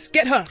she is!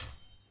 Get her!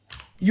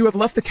 You have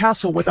left the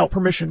castle without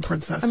permission,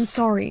 Princess. I'm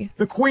sorry.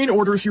 The Queen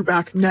orders you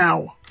back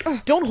now.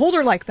 Don't hold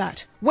her like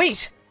that.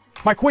 Wait!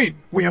 My queen,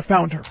 we have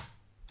found her.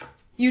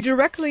 You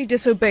directly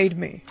disobeyed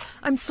me.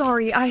 I'm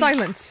sorry,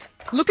 Silence.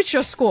 Look at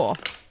your score.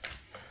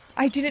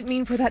 I didn't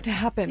mean for that to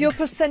happen. Your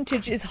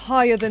percentage is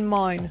higher than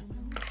mine.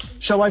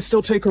 Shall I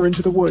still take her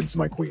into the woods,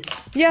 my queen?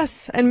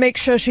 Yes, and make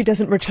sure she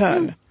doesn't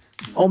return.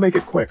 I'll make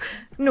it quick.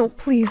 No,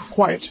 please.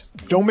 Quiet.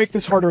 Don't make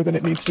this harder than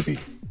it needs to be.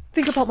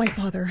 Think about my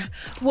father.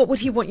 What would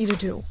he want you to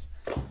do?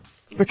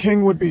 The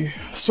king would be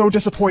so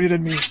disappointed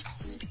in me.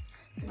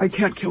 I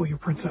can't kill you,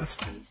 princess.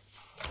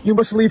 You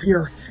must leave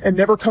here and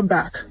never come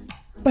back.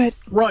 But...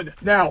 Run,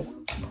 now!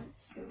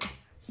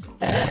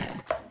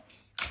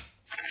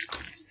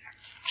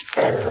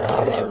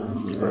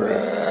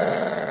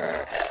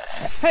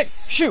 Hey,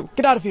 Shoo,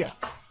 get out of here!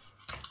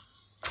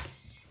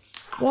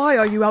 Why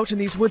are you out in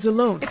these woods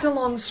alone? It's a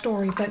long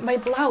story, but my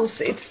blouse,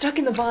 it's stuck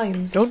in the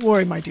vines. Don't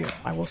worry, my dear.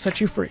 I will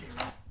set you free.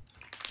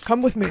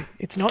 Come with me.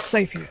 It's not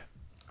safe here.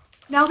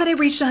 Now that I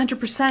reached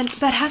 100%,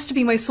 that has to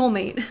be my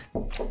soulmate.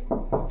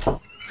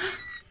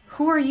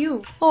 Who are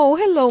you? Oh,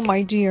 hello,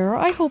 my dear.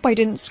 I hope I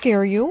didn't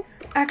scare you.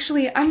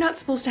 Actually, I'm not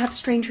supposed to have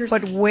strangers.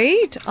 But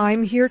wait,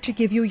 I'm here to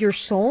give you your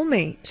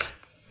soulmate.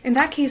 In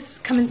that case,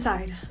 come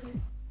inside.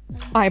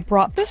 I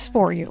brought this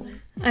for you.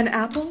 An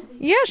apple?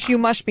 Yes, you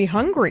must be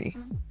hungry.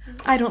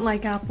 I don't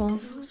like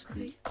apples.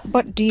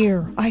 But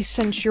dear, I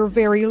sense you're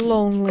very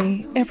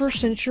lonely ever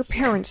since your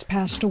parents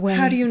passed away.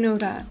 How do you know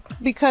that?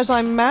 Because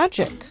I'm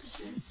magic.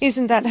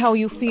 Isn't that how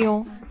you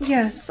feel?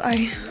 Yes,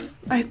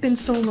 I've been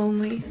so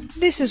lonely.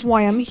 This is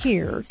why I'm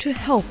here, to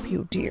help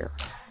you, dear.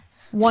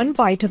 One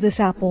bite of this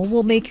apple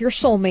will make your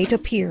soulmate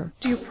appear.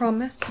 Do you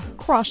promise?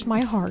 Cross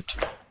my heart.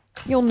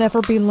 You'll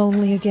never be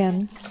lonely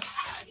again.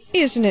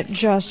 Isn't it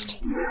just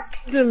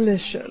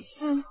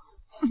delicious?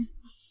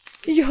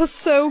 You're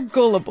so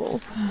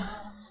gullible.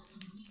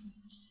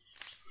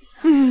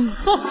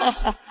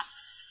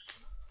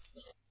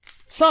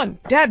 Son,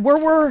 Dad, where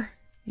were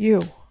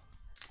you?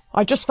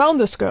 I just found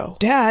this girl.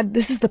 Dad,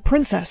 this is the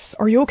princess.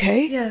 Are you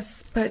okay?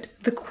 Yes, but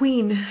the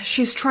queen,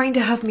 she's trying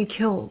to have me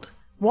killed.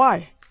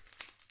 Why?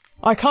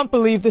 I can't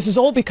believe this is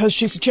all because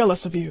she's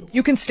jealous of you.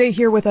 You can stay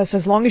here with us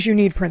as long as you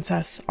need,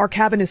 princess. Our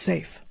cabin is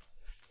safe.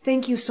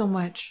 Thank you so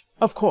much.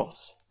 Of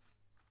course.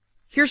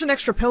 Here's an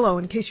extra pillow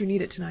in case you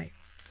need it tonight.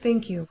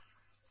 Thank you.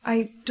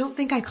 I don't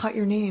think I caught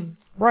your name.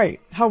 Right.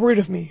 How rude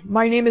of me.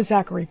 My name is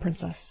Zachary,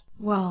 princess.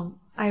 Well,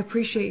 I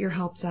appreciate your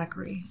help,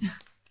 Zachary.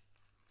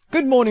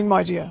 Good morning,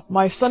 my dear.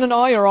 My son and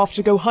I are off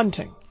to go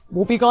hunting.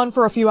 We'll be gone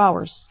for a few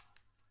hours.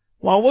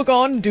 While we're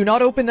gone, do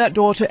not open that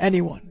door to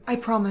anyone. I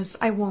promise,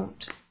 I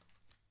won't.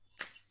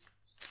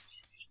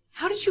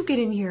 How did you get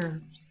in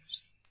here?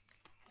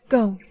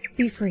 Go.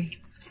 Be free.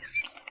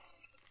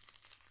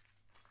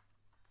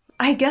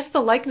 I guess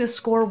the likeness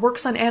score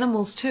works on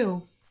animals,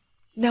 too.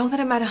 Now that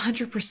I'm at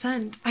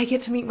 100%, I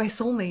get to meet my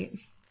soulmate.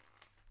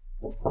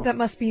 That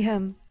must be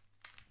him.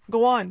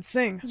 Go on,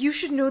 sing. You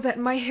should know that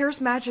my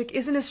hair's magic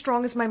isn't as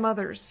strong as my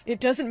mother's. It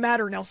doesn't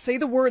matter. Now say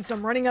the words.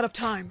 I'm running out of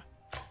time.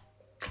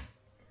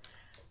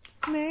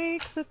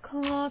 Make the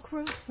clock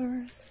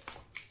reverse.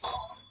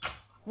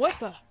 What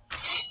the?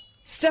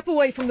 Step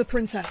away from the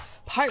princess.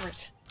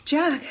 Pirate.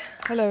 Jack.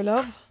 Hello,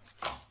 love.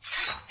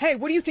 Hey,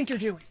 what do you think you're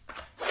doing?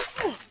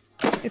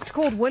 It's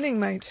called winning,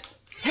 mate.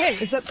 Hey!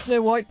 Is that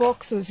Snow White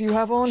boxers you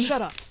have on?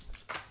 Shut up.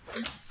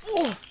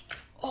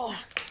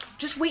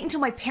 Just wait until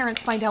my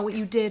parents find out what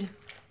you did.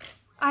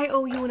 I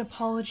owe you an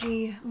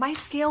apology. My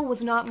scale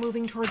was not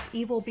moving towards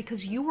evil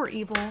because you were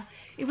evil.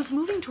 It was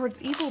moving towards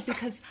evil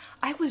because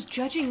I was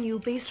judging you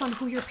based on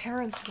who your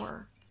parents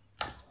were.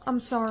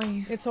 I'm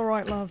sorry. It's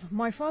alright, love.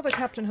 My father,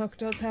 Captain Hook,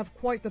 does have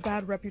quite the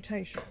bad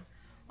reputation.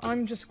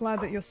 I'm just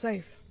glad that you're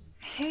safe.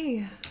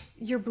 Hey,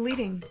 you're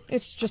bleeding.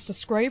 It's just a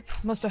scrape.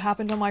 Must have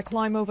happened on my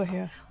climb over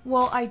here.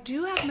 Well, I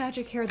do have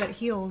magic hair that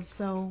heals,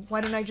 so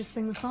why don't I just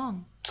sing the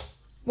song?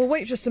 Well,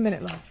 wait just a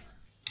minute, love.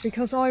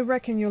 Because I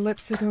reckon your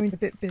lips are going a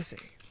bit busy.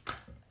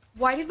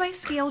 Why did my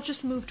scale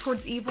just move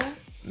towards evil?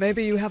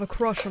 Maybe you have a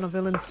crush on a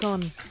villain's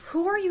son.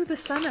 Who are you the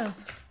son of?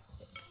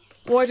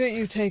 Why don't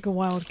you take a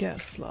wild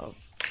guess, love?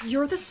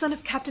 You're the son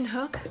of Captain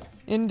Hook?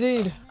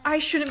 Indeed. I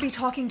shouldn't be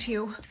talking to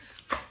you.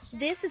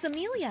 This is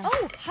Amelia.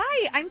 Oh,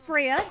 hi, I'm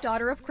Freya,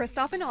 daughter of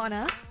Kristoff and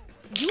Anna.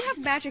 You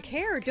have magic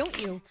hair, don't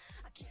you?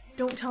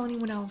 Don't tell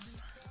anyone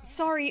else.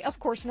 Sorry, of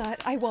course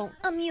not, I won't.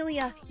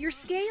 Amelia, your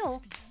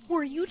scale.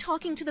 Were you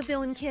talking to the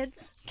villain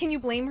kids? Can you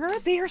blame her?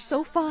 They are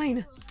so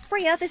fine.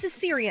 Freya, this is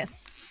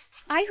serious.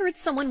 I heard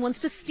someone wants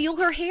to steal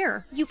her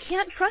hair. You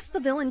can't trust the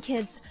villain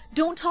kids.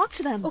 Don't talk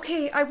to them.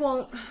 Okay, I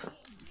won't.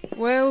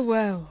 Well,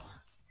 well.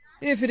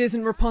 If it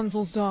isn't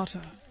Rapunzel's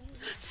daughter.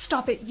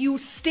 Stop it. You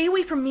stay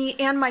away from me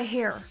and my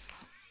hair.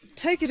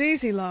 Take it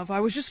easy, love. I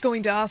was just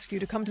going to ask you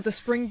to come to the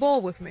spring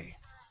ball with me.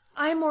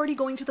 I'm already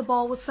going to the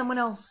ball with someone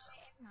else.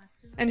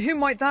 And who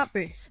might that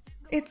be?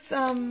 It's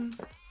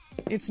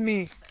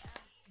me.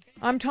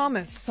 I'm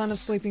Thomas, son of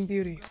Sleeping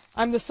Beauty.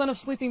 I'm the son of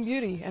Sleeping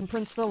Beauty and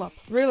Prince Philip.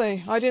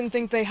 Really, I didn't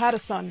think they had a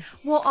son.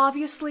 Well,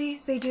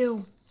 obviously, they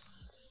do.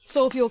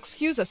 So if you'll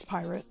excuse us,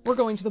 pirate, we're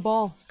going to the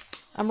ball.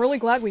 I'm really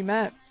glad we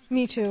met.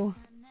 Me too.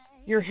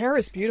 Your hair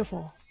is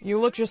beautiful. You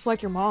look just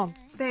like your mom.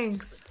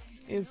 Thanks.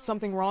 Is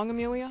something wrong,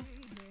 Amelia?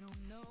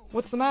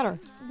 What's the matter?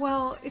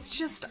 Well, it's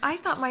just I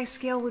thought my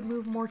scale would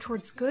move more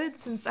towards good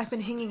since I've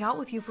been hanging out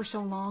with you for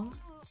so long.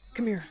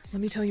 Come here,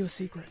 let me tell you a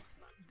secret.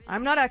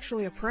 I'm not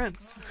actually a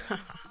prince.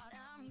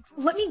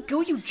 Let me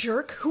go, you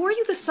jerk! Who are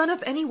you the son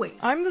of anyways?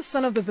 I'm the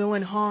son of the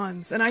villain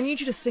Hans, and I need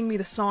you to sing me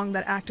the song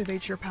that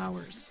activates your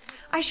powers.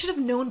 I should have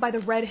known by the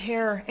red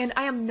hair, and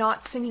I am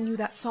not singing you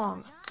that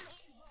song.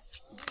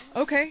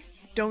 Okay,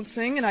 don't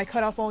sing and I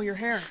cut off all your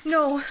hair.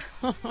 No.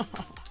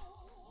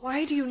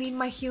 Why do you need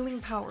my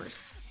healing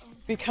powers?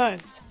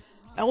 Because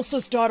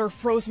Elsa's daughter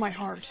froze my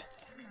heart,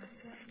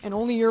 and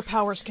only your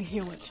powers can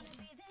heal it.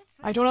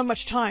 I don't have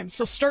much time,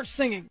 so start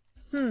singing.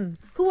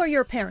 Who are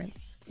your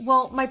parents?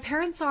 Well, my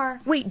parents are...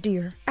 Wait,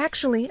 dear.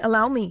 Actually,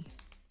 allow me.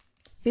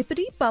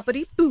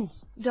 Bippity-boppity-boo.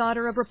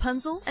 Daughter of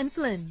Rapunzel and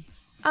Flynn.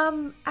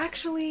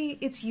 Actually,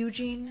 it's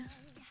Eugene.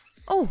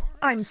 Oh,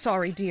 I'm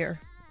sorry,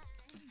 dear.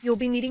 You'll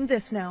be needing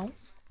this now.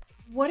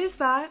 What is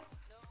that?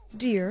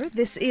 Dear,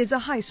 this is a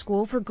high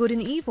school for good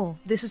and evil.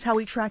 This is how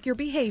we track your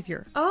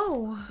behavior.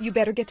 Oh. You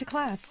better get to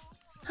class.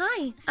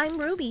 Hi, I'm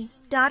Ruby,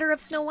 daughter of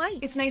Snow White.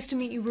 It's nice to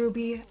meet you,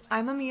 Ruby.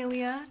 I'm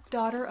Amelia,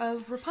 daughter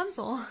of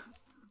Rapunzel.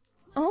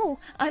 Oh,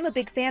 I'm a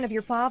big fan of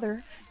your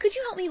father. Could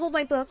you help me hold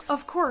my books?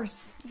 Of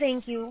course.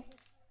 Thank you.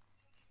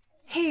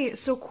 Hey,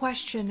 so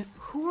question,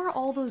 who are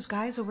all those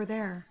guys over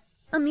there?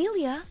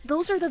 Amelia,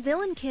 those are the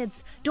villain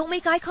kids. Don't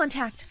make eye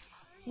contact.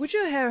 Would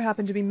your hair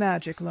happen to be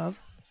magic, love?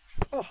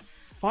 Oh,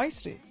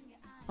 feisty.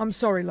 I'm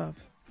sorry, love.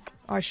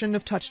 I shouldn't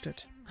have touched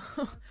it.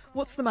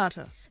 What's the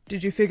matter?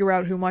 Did you figure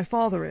out who my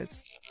father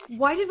is?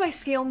 Why did my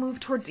scale move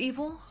towards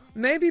evil?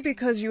 Maybe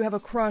because you have a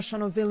crush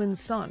on a villain's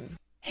son.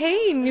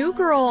 Hey, new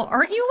girl,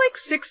 aren't you like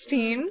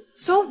 16?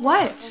 So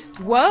what?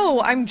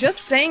 Whoa, I'm just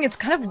saying it's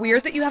kind of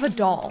weird that you have a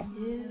doll.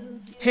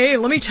 Hey,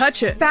 let me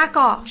touch it. Back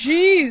off.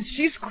 Jeez,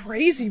 she's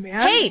crazy,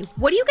 man. Hey,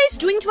 what are you guys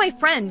doing to my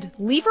friend?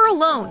 Leave her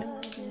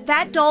alone.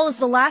 That doll is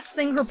the last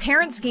thing her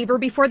parents gave her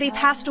before they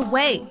passed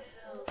away.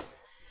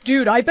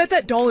 Dude, I bet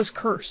that doll is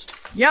cursed.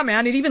 Yeah,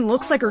 man, it even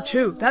looks like her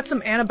too. That's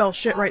some Annabelle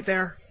shit right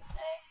there.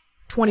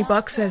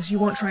 $20 says you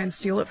won't try and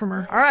steal it from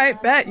her.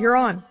 Alright, bet, you're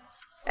on.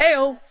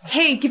 Ayo.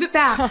 Hey, give it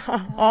back.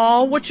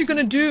 Aw, what you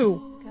gonna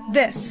do?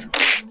 This.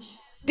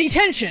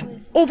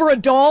 Detention! Over a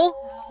doll?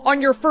 On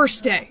your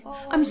first day.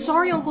 I'm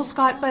sorry, Uncle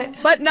Scott, but...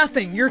 But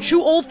nothing. You're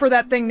too old for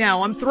that thing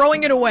now. I'm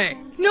throwing it away.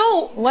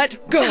 No!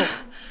 Let go.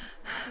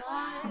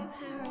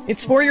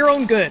 It's for your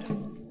own good.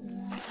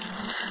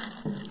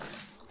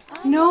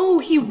 No,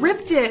 he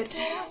ripped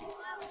it.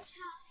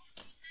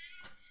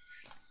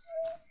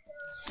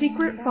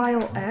 Secret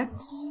File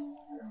X?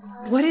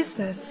 What is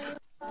this?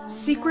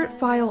 Secret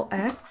File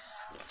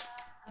X?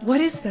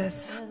 What is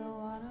this?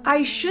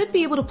 I should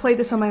be able to play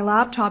this on my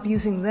laptop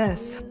using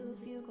this.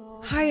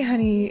 Hi,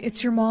 honey.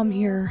 It's your mom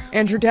here.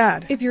 And your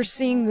dad. If you're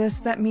seeing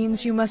this, that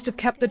means you must have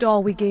kept the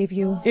doll we gave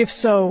you. If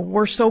so,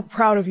 we're so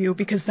proud of you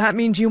because that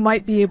means you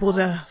might be able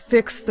to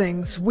fix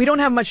things. We don't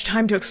have much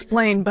time to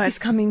explain, but... He's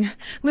coming.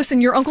 Listen,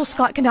 your Uncle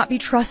Scott cannot be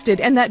trusted,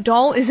 and that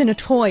doll isn't a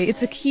toy.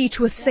 It's a key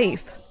to a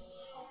safe.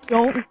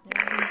 Don't...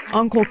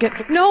 Uncle, get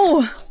the...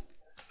 No!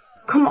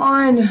 Come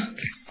on.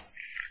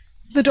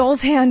 The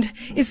doll's hand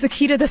is the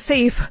key to the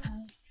safe.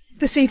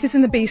 The safe is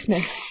in the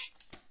basement.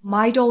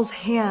 My doll's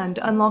hand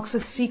unlocks a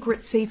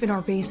secret safe in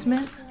our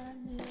basement?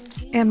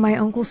 And my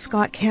Uncle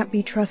Scott can't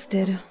be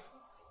trusted.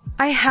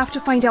 I have to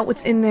find out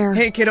what's in there.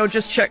 Hey, kiddo,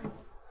 just check.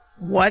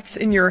 What's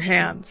in your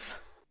hands?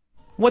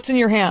 What's in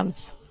your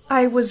hands?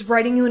 I was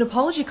writing you an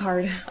apology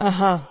card.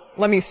 Uh-huh.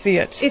 Let me see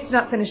it. It's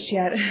not finished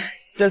yet.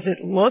 Does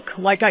it look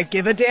like I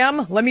give a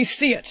damn? Let me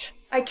see it.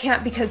 I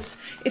can't because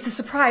it's a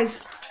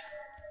surprise.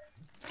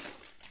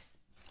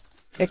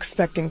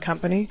 Expecting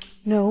company?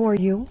 No, are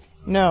you?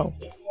 No.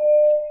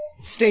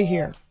 Stay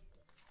here.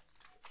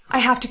 I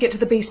have to get to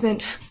the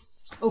basement.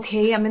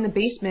 Okay, I'm in the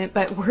basement,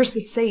 but where's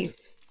the safe?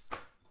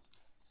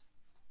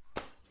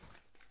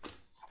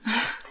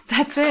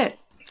 That's it.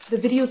 The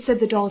video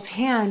said the doll's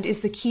hand is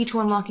the key to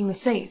unlocking the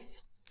safe.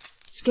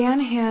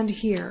 Scan hand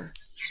here.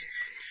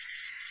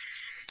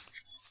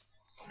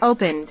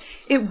 Opened.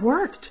 It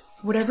worked.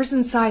 Whatever's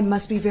inside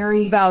must be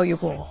very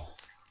valuable.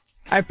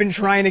 I've been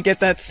trying to get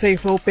that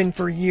safe open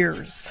for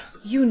years.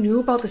 You knew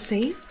about the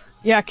safe?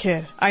 Yeah,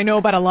 kid. I know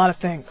about a lot of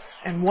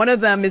things. And one of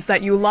them is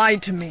that you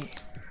lied to me.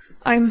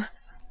 I'm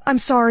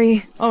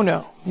sorry. Oh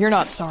no, you're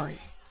not sorry.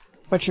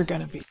 But you're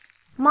gonna be.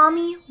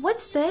 Mommy,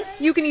 what's this?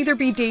 You can either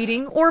be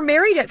dating or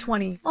married at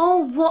 20.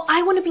 Oh, well,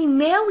 I want to be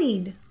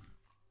married.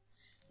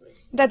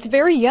 That's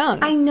very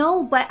young. I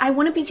know, but I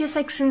want to be just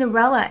like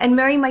Cinderella and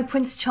marry my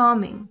Prince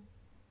Charming.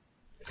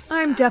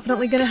 I'm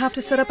definitely gonna have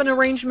to set up an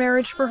arranged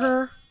marriage for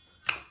her.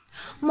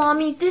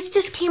 Mommy, this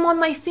just came on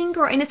my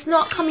finger and it's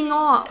not coming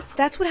off.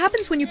 That's what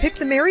happens when you pick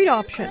the married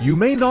option. You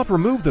may not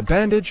remove the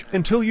bandage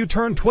until you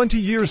turn 20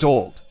 years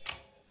old.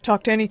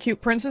 Talk to any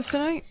cute princess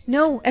tonight?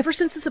 No, ever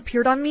since this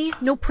appeared on me,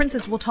 no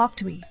princess will talk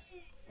to me.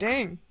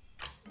 Dang.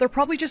 They're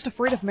probably just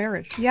afraid of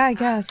marriage. Yeah, I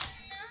guess.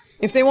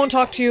 If they won't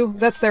talk to you,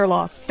 that's their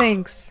loss.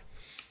 Thanks.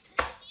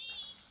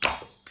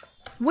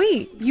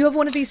 Wait, you have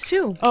one of these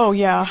too. Oh,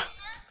 yeah.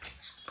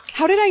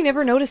 How did I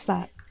never notice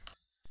that?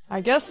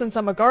 I guess since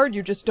I'm a guard,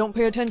 you just don't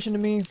pay attention to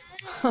me.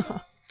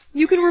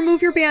 You can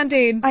remove your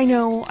band-aid. I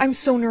know, I'm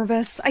so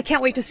nervous. I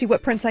can't wait to see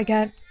what prints I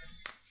get.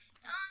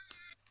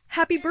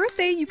 Happy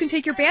birthday, you can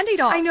take your band-aid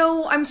off. I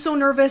know, I'm so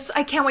nervous.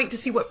 I can't wait to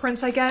see what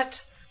prints I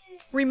get.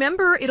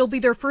 Remember, it'll be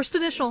their first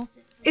initial.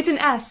 It's an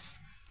S.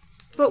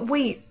 But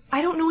wait,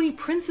 I don't know any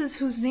princes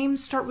whose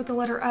names start with the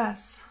letter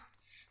S.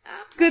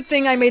 Good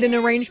thing I made an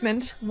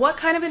arrangement. What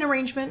kind of an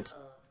arrangement?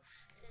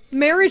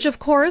 Marriage, of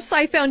course.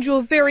 I found you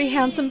a very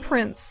handsome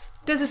prince.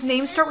 Does his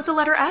name start with the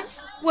letter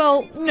S?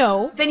 Well,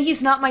 no. Then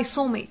he's not my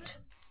soulmate.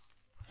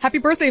 Happy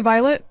birthday,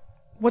 Violet.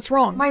 What's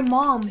wrong? My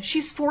mom.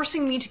 She's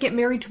forcing me to get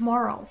married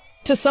tomorrow.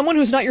 To someone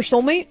who's not your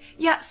soulmate?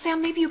 Yeah,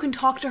 Sam, maybe you can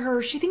talk to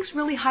her. She thinks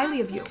really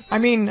highly of you. I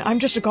mean, I'm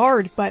just a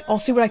guard, but I'll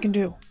see what I can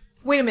do.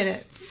 Wait a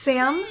minute.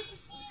 Sam?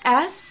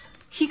 S?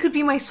 He could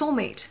be my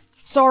soulmate.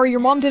 Sorry, your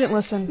mom didn't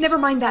listen. Never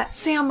mind that.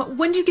 Sam,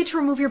 when do you get to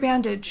remove your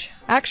bandage?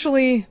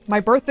 Actually, my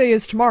birthday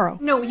is tomorrow.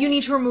 No, you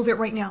need to remove it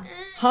right now.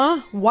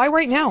 Huh? Why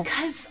right now?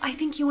 Because I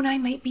think you and I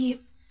might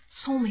be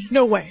soulmates.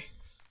 No way.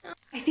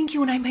 I think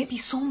you and I might be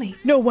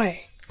soulmates. No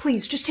way.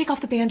 Please, just take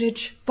off the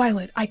bandage.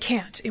 Violet, I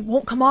can't. It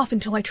won't come off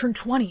until I turn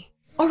 20.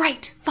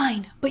 Alright,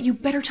 fine. But you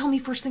better tell me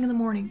first thing in the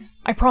morning.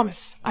 I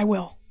promise. I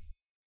will.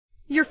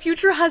 Your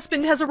future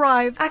husband has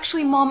arrived.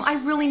 Actually, Mom, I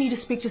really need to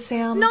speak to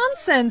Sam.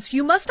 Nonsense!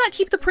 You must not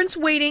keep the prince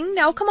waiting.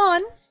 Now come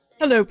on.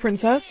 Hello,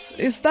 Princess.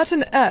 Is that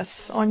an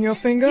S on your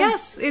finger?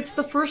 Yes, it's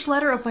the first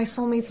letter of my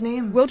soulmate's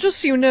name. Well, just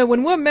so you know,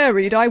 when we're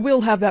married, I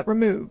will have that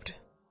removed.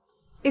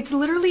 It's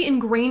literally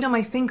ingrained on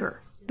my finger.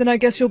 Then I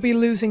guess you'll be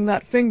losing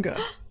that finger.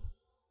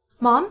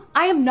 Mom,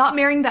 I am not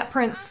marrying that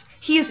prince.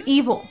 He is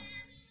evil.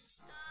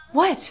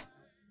 What?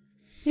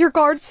 Your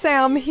guard,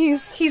 Sam,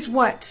 he's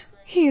what?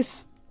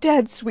 He's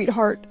dead,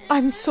 sweetheart.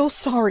 I'm so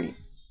sorry.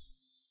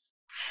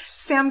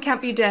 Sam can't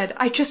be dead.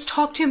 I just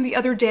talked to him the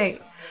other day.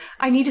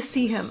 I need to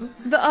see him.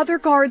 The other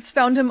guards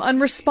found him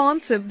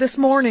unresponsive this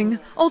morning.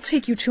 I'll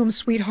take you to him,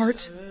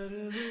 sweetheart.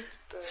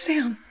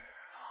 Sam.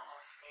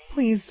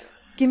 Please,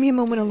 give me a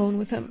moment alone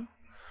with him.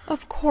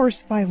 Of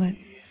course, Violet.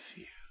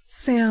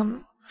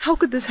 Sam, how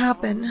could this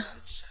happen?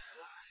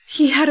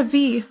 He had a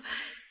V.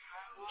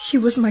 He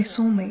was my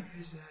soulmate.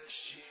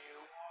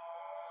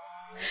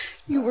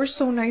 You were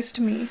so nice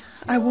to me.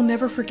 I will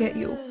never forget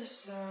you.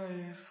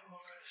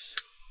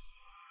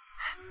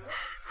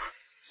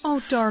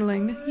 Oh,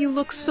 darling, you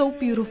look so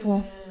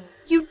beautiful.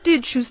 You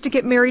did choose to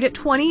get married at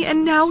 20,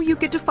 and now you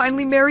get to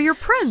finally marry your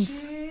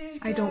prince.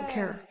 I don't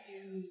care.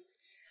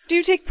 Do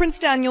you take Prince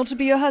Daniel to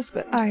be your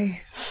husband?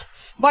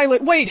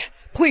 Violet, wait!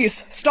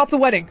 Please, stop the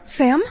wedding.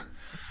 Sam?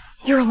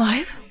 You're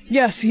alive?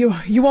 Yes, you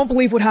won't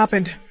believe what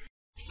happened.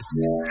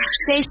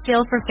 Stay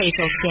still for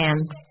facial scan.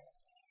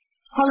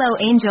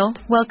 Hello, Angel.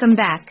 Welcome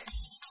back.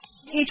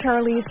 Hey,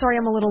 Charlie. Sorry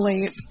I'm a little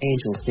late.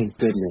 Angel, thank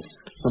goodness.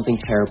 Something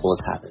terrible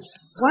has happened.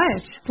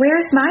 What?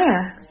 Where's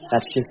Maya?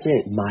 That's just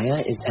it.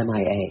 Maya is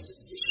MIA.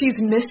 She's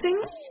missing?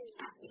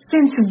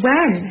 Since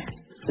when?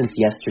 Since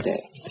yesterday.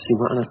 She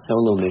went on a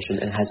solo mission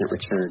and hasn't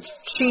returned.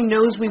 She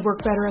knows we work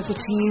better as a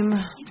team.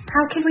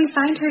 How can we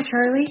find her,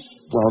 Charlie?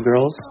 Well,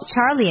 girls?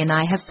 Charlie and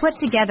I have put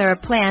together a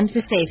plan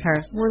to save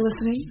her. We're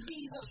listening.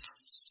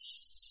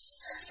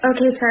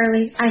 Okay,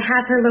 Charlie. I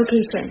have her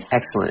location.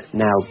 Excellent.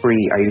 Now,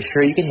 Bree, are you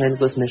sure you can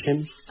handle this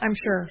mission? I'm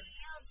sure.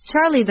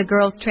 Charlie, the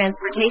girl's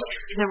transportation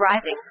is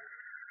arriving.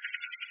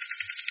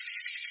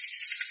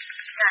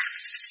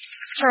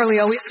 Charlie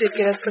always did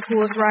get us the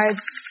coolest rides.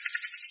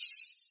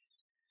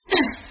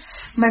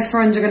 My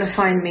friends are gonna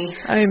find me.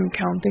 I'm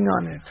counting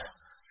on it.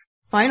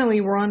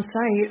 Finally, we're on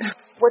site.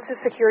 What's the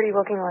security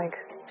looking like?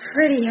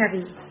 Pretty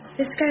heavy.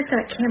 This guy's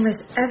got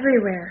cameras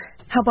everywhere.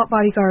 How about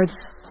bodyguards?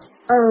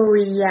 Oh,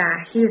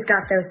 yeah. He's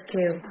got those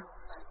too.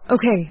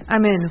 Okay,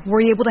 I'm in.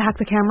 Were you able to hack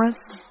the cameras?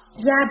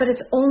 Yeah, but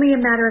it's only a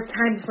matter of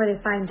time before they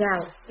find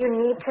out. You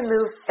need to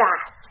move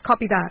fast.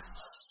 Copy that.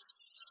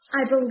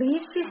 I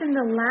believe she's in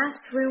the last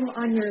room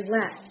on your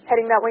left.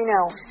 Heading that way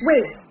now.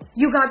 Wait,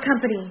 you got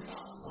company.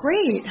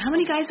 Great. How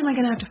many guys am I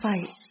going to have to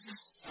fight?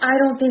 I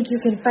don't think you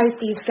can fight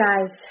these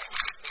guys.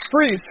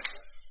 Freeze!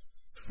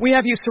 We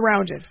have you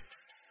surrounded.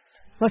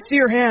 Let's see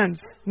your hands,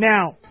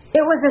 now.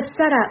 It was a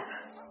setup.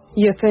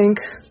 You think?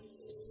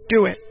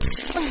 Do it.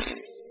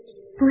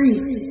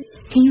 Bree,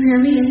 can you hear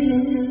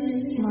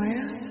me?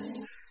 Maya?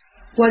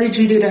 What did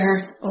you do to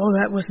her? Oh,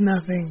 that was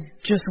nothing.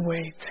 Just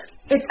wait.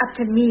 It's up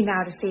to me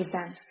now to save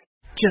them.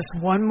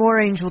 Just one more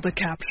angel to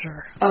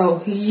capture.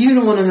 Oh, you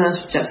don't want to mess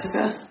with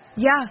Jessica.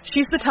 Yeah,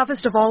 she's the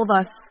toughest of all of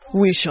us.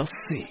 We shall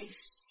see.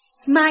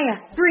 Maya,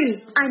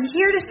 Bree, I'm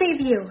here to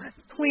save you.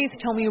 Please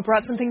tell me you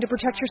brought something to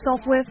protect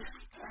yourself with.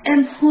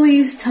 And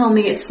please tell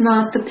me it's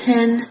not the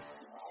pin.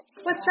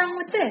 What's wrong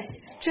with this?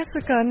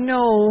 Jessica,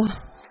 no.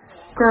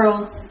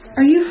 Girl,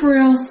 are you for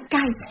real?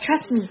 Guys,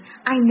 trust me.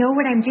 I know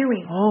what I'm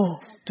doing. Oh,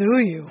 do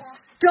you?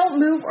 Don't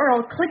move or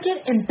I'll click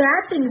it and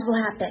bad things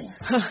will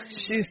happen.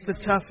 She's the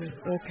toughest,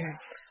 okay.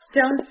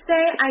 Don't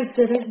say I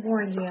didn't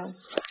warn you.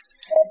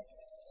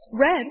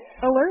 Red,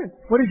 alert.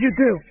 What did you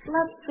do?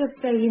 Let's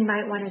just say you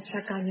might want to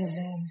check on your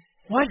mom.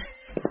 What?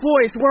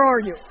 Boys, where are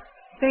you?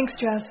 Thanks,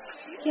 Jess.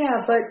 Yeah,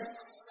 but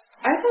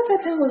I thought that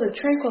pen was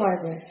a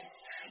tranquilizer.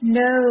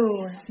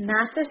 No,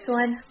 not this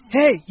one.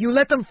 Hey, you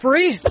let them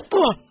free?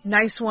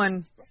 Nice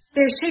one.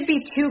 There should be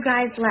 2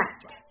 guys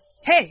left.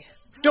 Hey,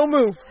 don't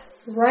move.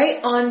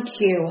 Right on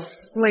cue.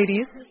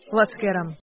 Ladies, let's get them.